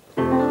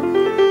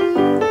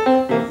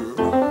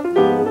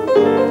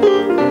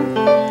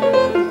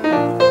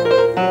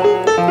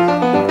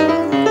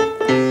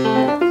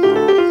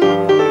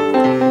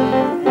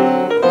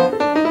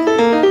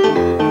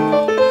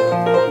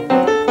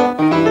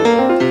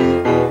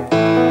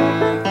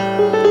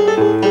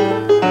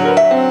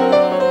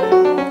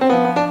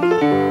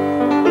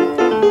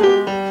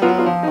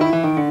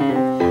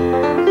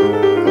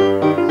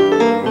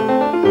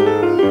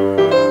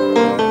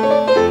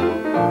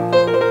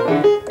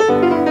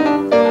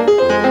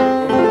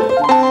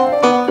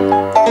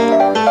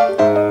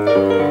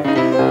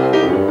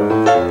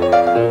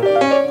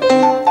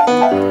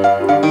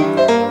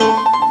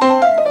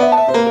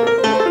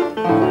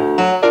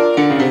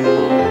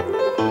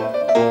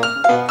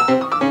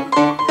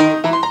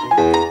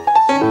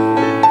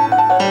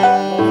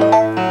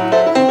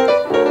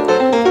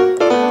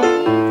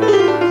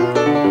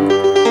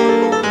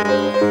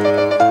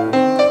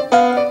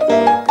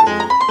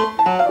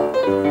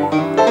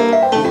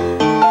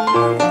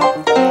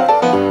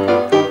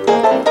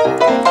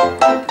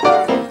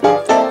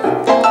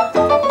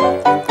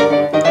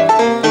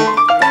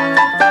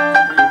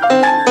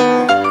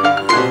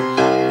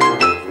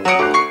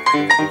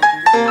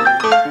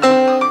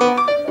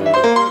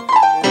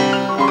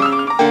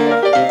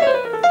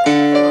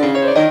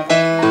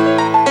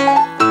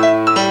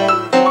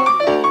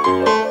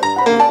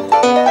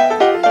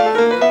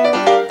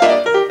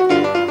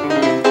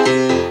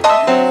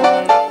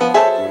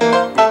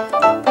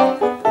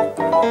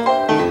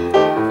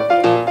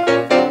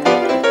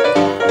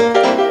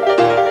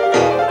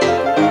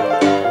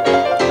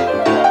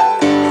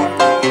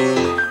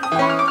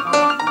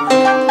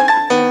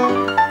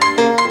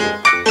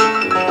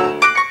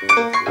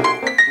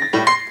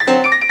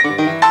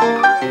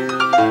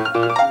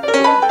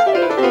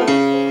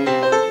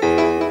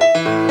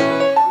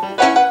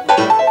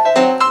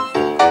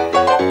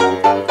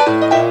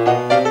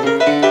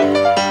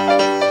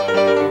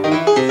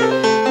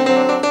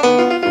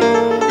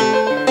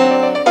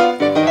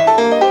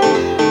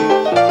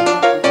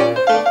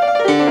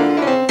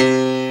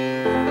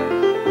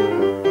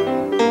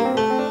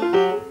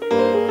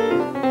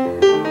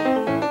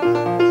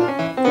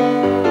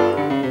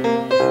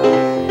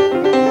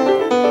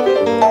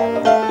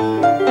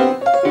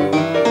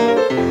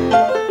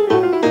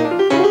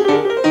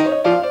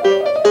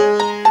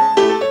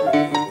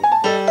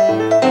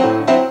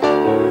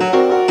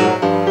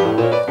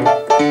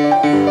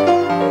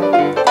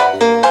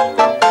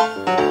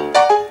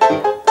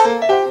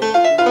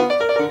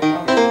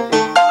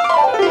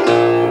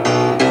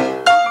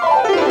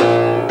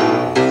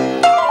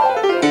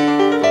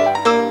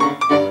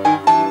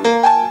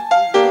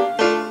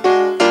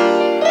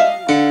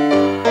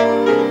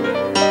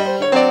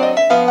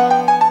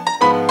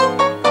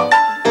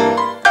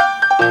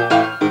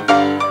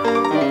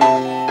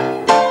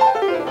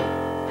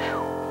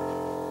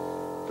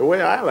 The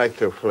way I like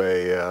to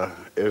play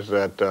is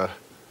that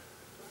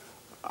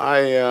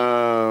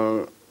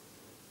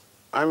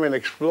I'm an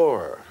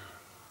explorer.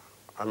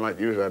 I might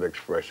use that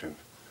expression.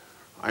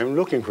 I'm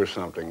looking for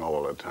something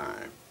all the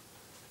time.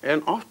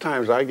 And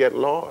oftentimes I get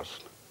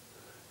lost.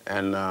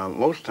 And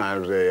most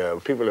times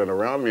the people that are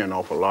around me an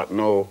awful lot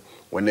know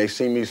when they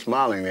see me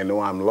smiling, they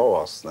know I'm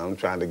lost. I'm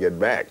trying to get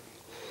back.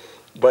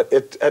 But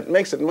it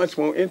makes it much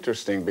more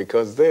interesting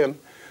because then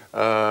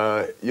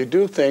you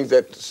do things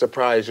that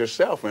surprise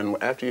yourself.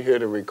 And after you hear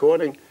the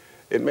recording,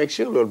 it makes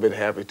you a little bit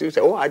happy too.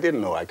 Say, oh, I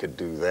didn't know I could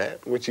do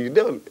that, which you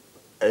don't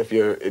if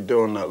you're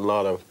doing a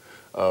lot of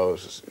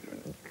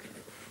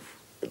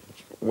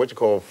what you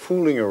call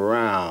fooling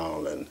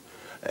around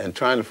and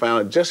trying to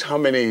find out just how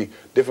many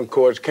different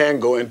chords can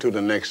go into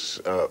the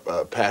next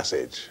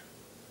passage,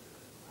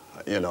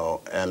 you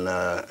know. And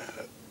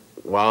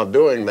while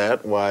doing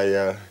that,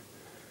 why,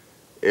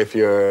 if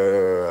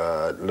you're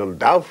a little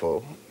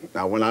doubtful,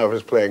 now when I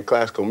was playing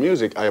classical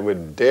music, I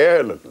wouldn't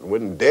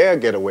dare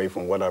get away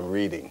from what I'm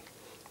reading.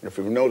 If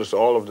you've noticed,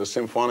 all of the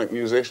symphonic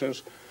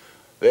musicians,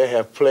 they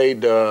have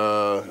played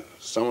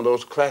some of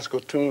those classical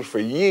tunes for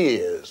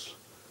years,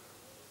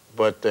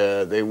 but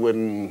they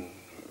wouldn't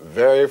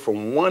vary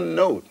from one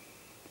note.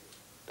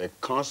 They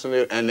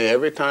constantly, and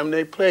every time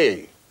they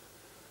play,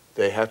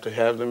 they have to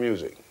have the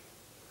music.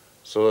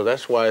 So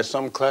that's why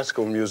some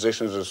classical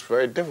musicians, it's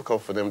very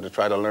difficult for them to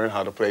try to learn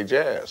how to play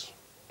jazz.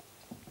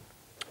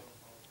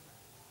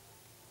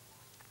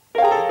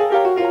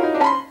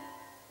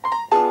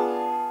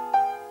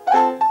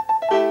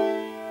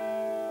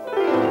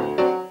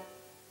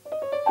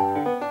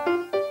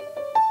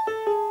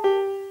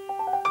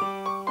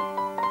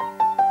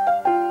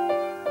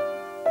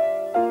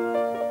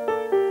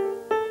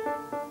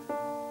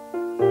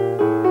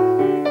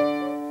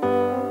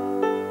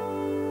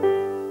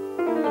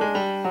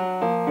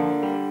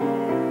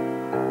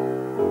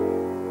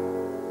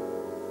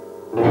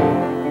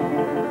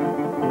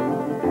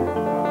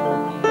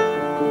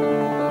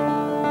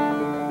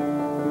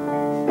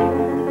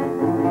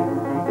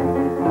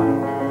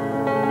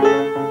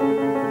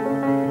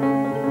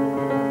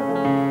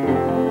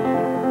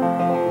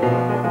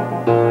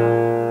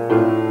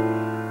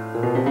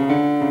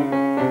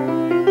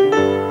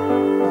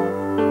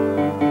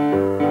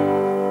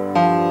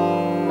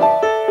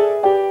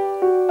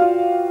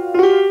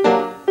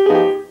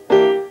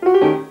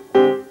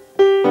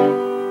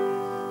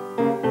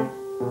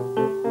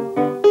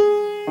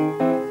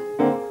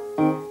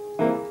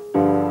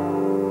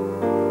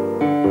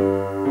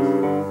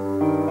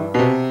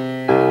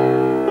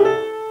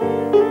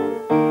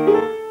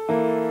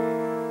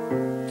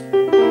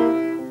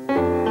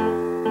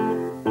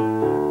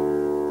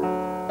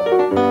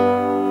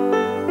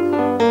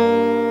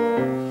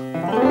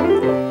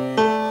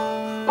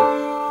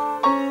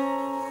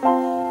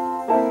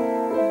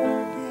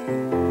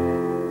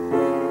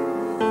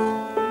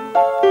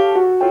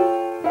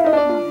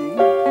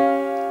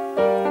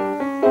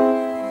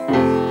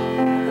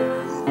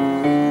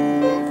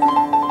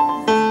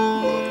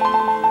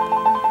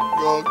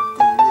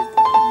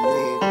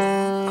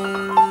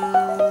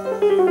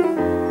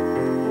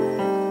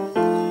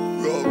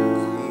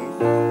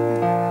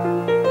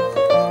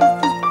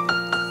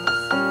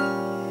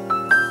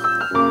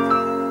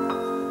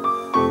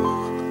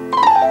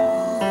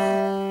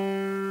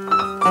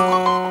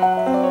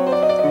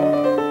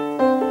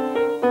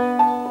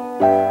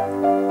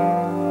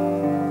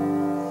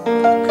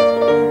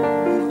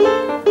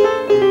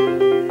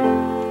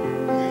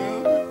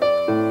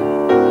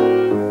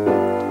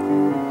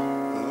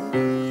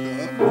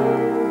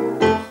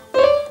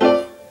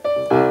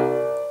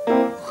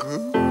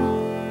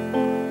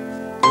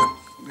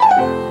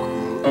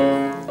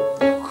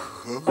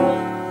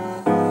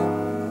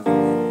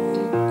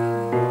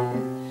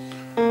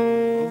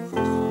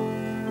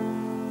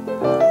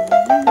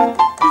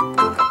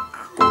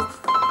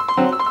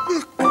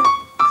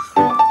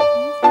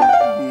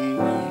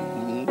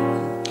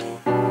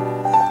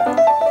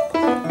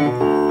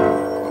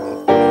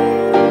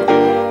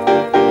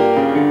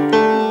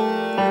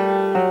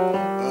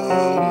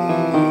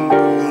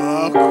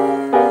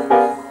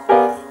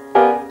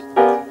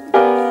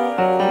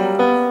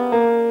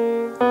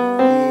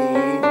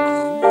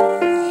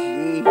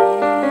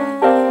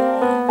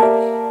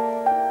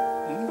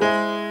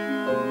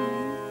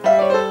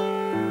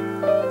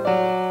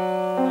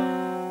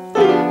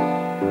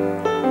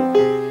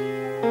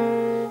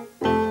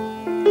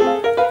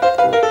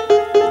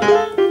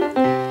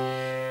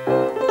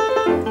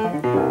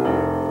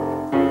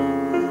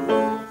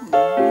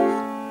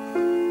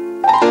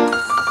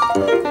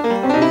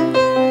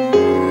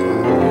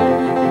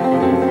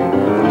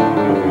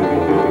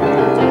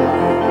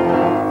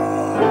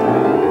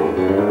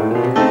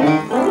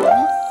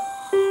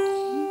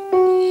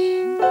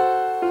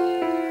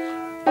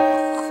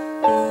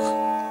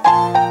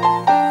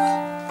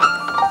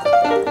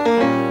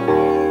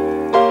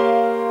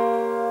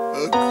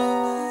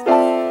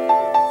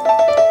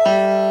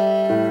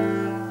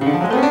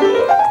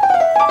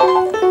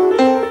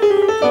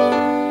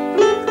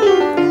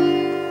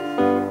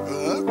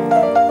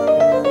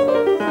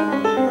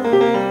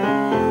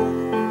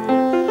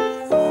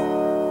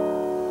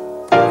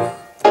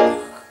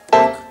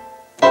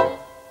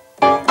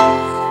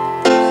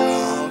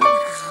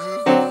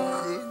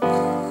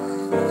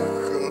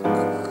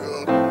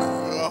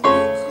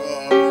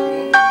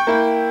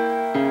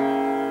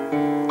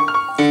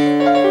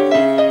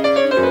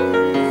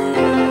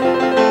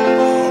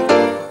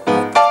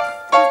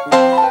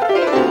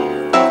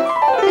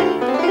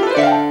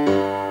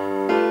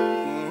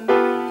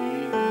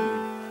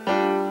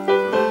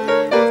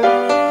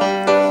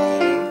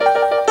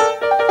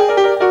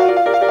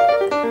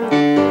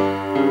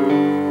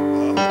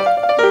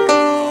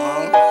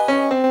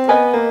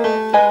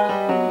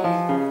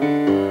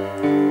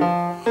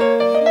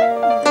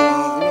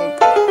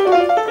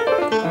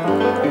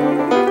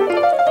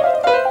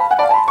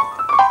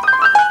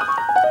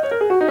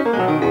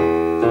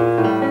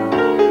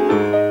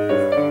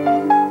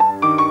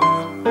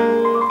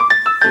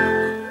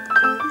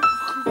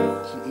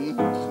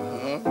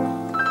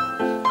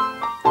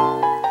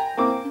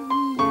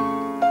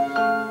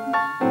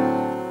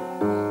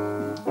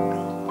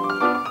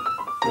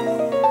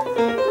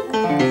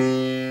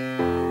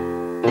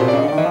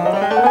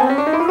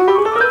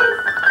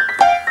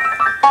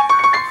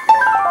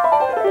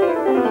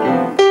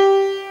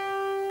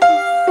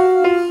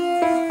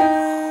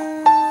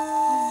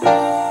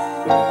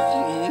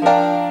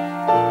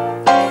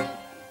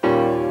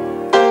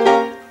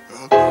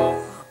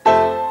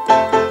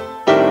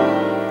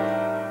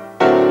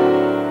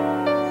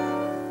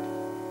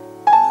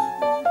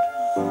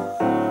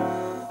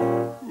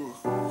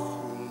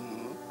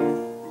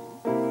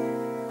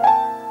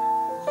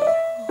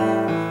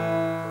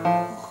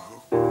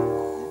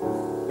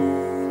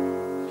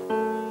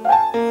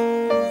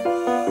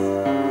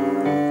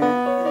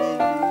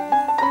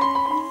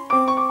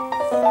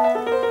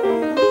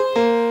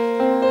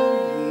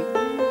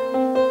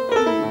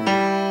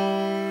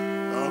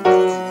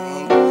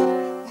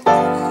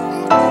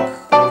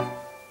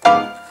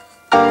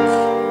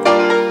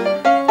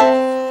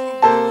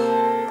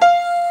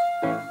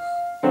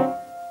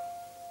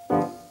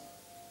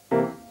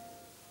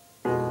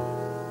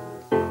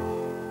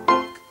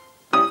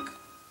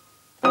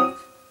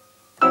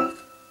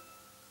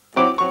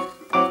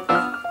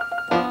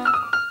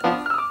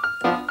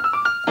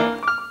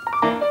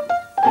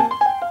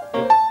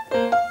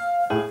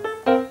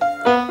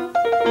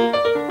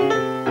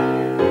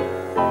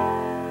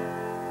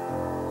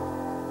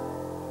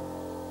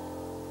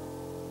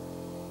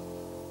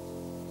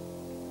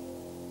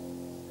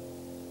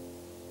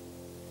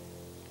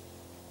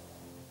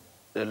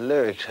 The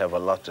lyrics have a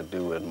lot to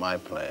do with my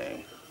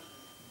playing.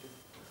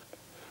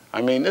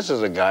 I mean, this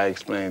is a guy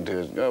explaining to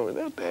his girl,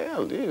 what the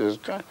hell, Jesus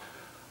Christ.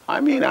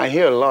 I mean, I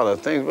hear a lot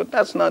of things, but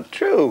that's not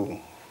true.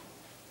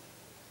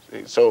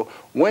 See? So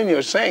when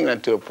you're saying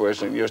that to a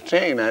person, you're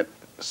saying that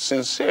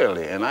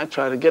sincerely, and I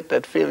try to get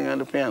that feeling on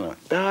the piano.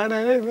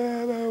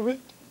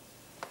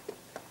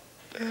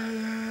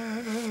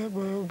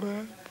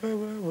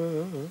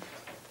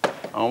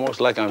 Almost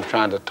like I'm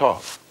trying to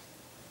talk.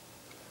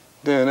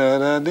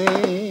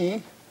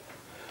 I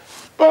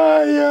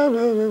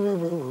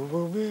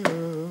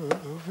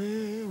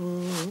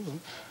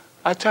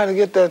try to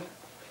get that.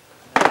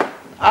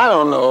 I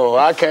don't know.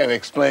 I can't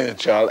explain it,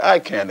 Charlie. I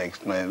can't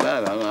explain it.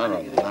 I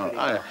don't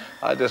know.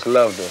 I just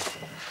love this.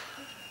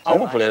 I'm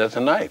gonna play that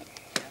tonight.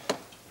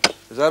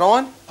 Is that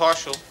on?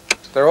 Partial.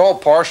 They're all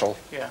partial.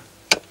 Yeah.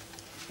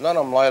 None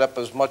of them light up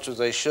as much as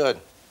they should.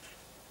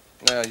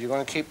 Now, you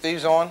going to keep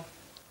these on?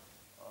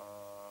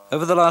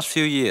 Over the last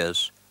few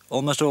years,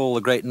 almost all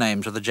the great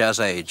names of the jazz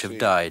age have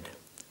died,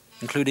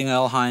 including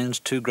Earl Hines'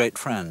 two great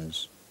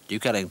friends,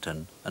 Duke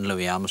Ellington and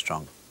Louis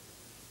Armstrong.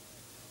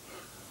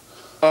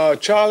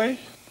 Charlie,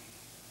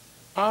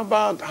 how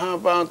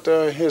about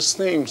his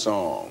theme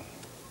song?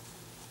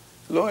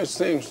 Louis'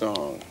 theme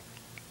song.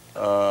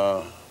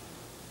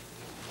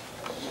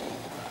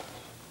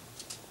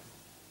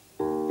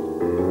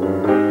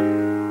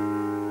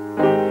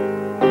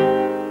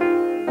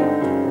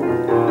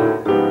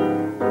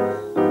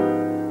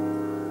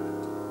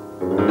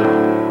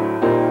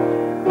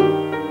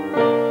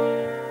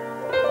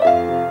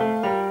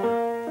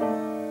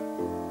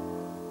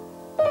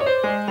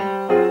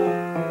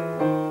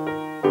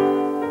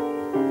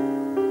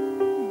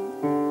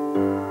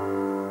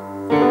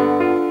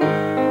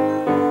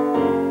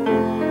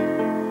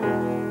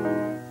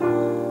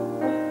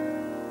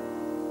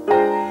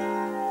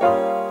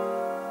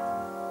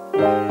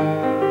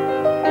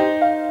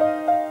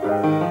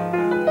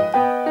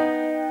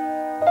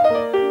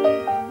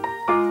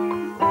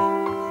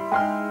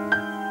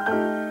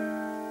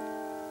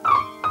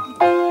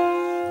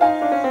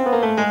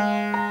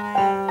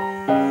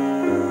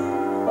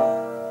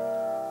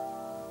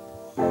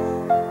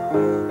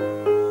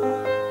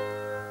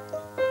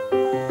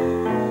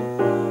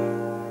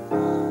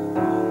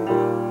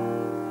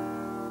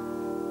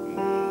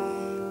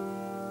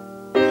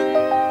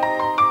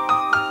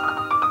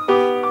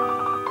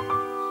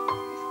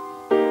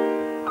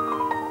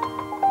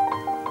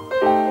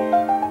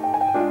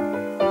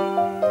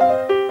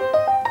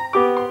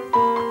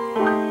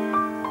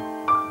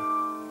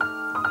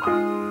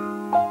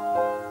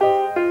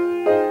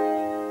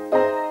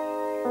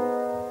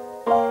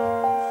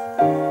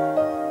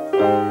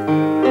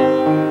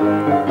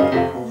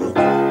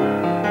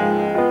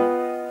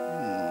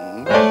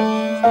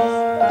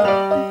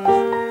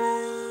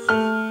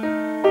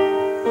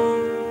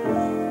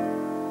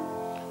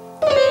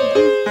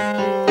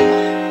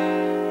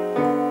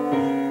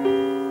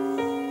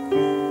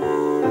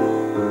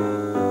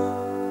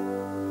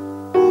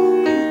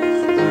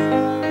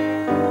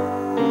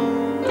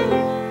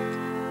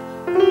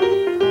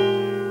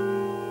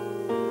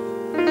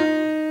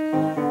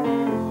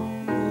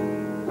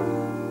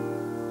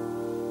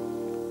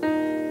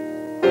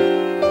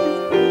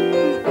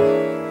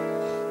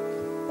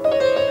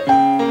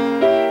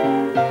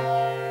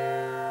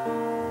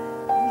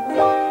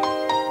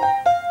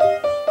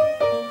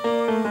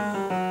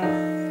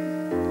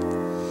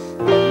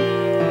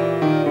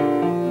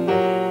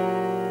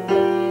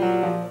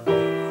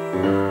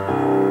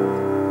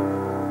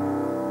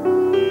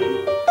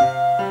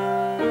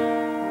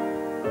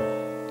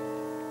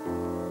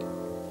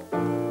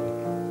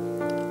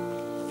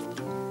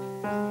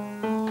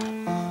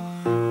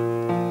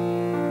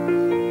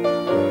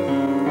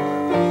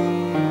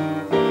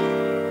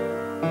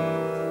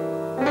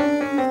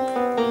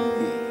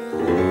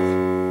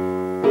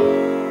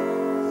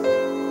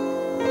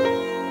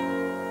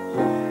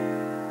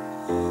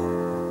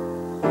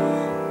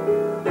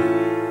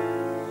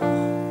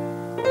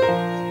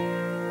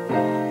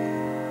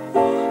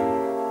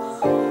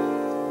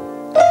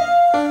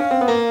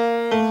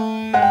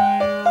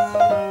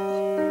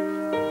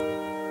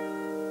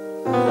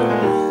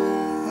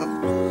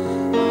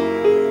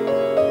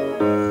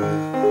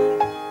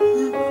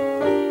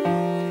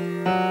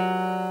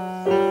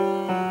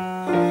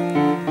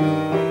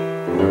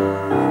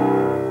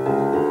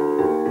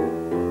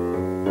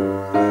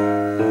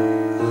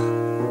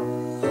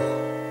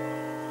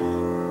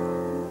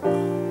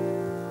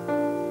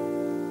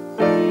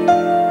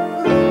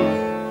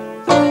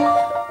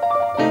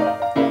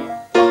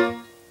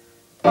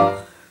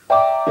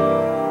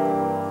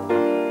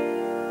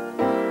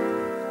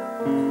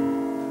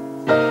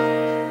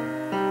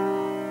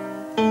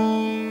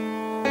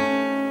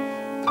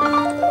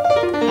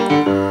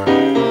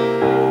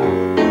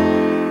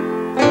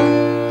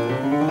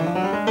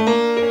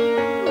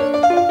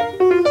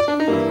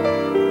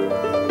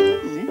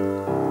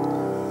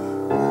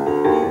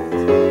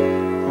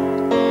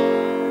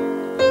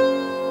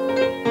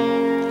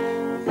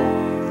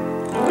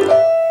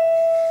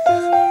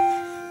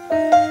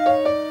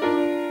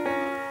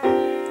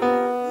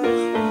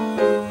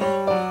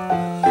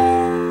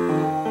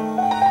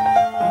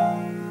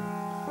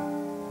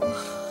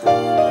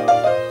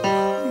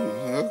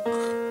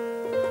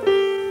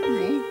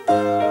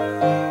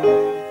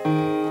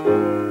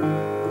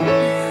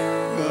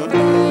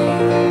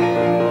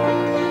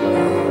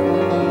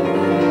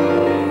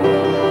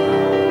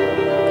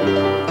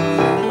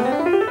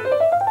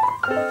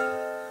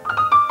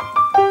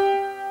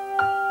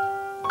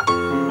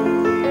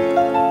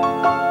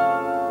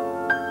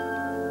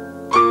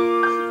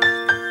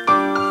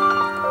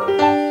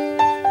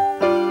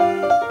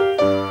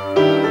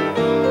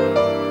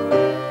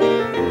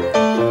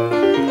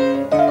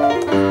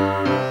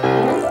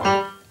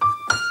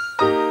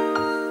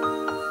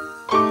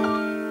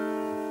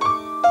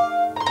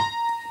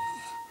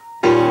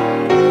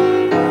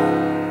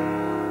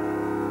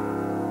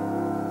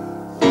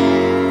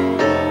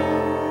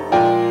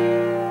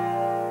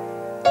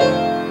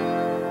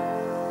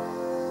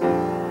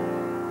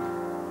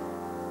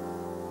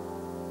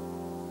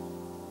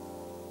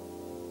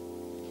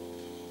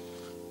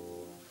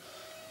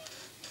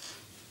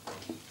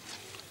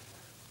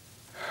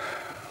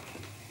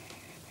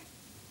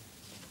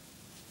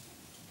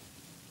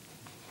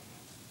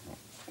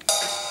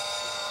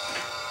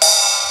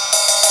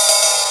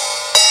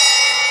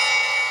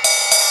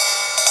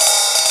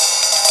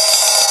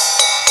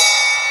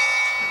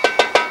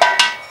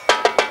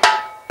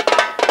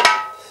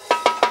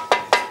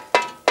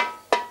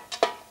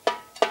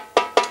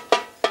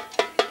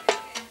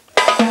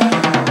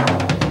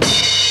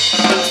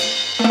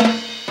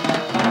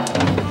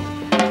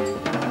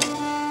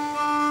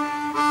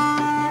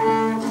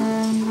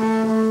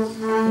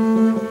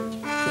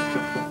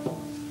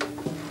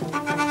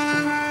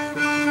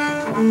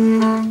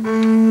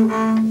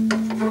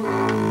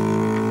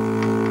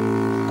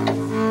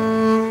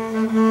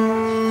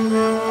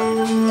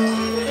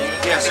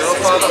 Yes, Earl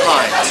Fatha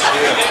Hines.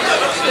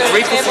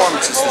 3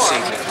 performances this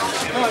evening.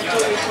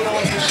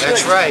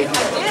 That's right.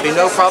 Be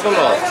no problem at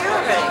all.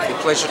 Be a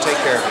pleasure to take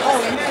care of you.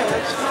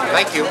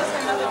 Thank you.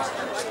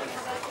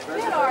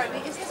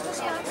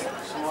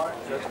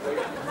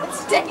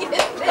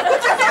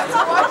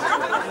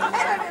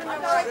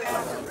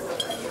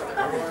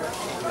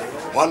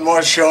 One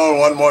more show and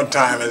one more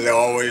time, as they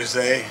always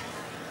say.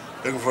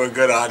 Looking for a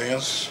good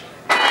audience.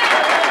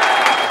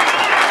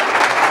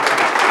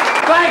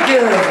 Thank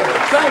you.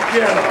 Thank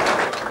you.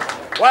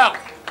 Well,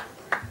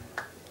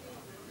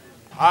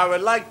 I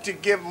would like to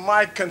give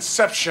my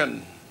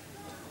conception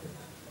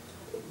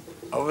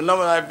of a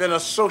number I've been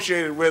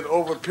associated with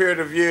over a period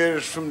of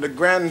years from the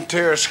Grand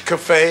Terrace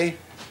Cafe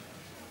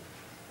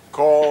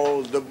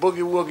called the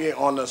Boogie Woogie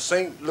on the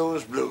St.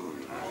 Louis Blues.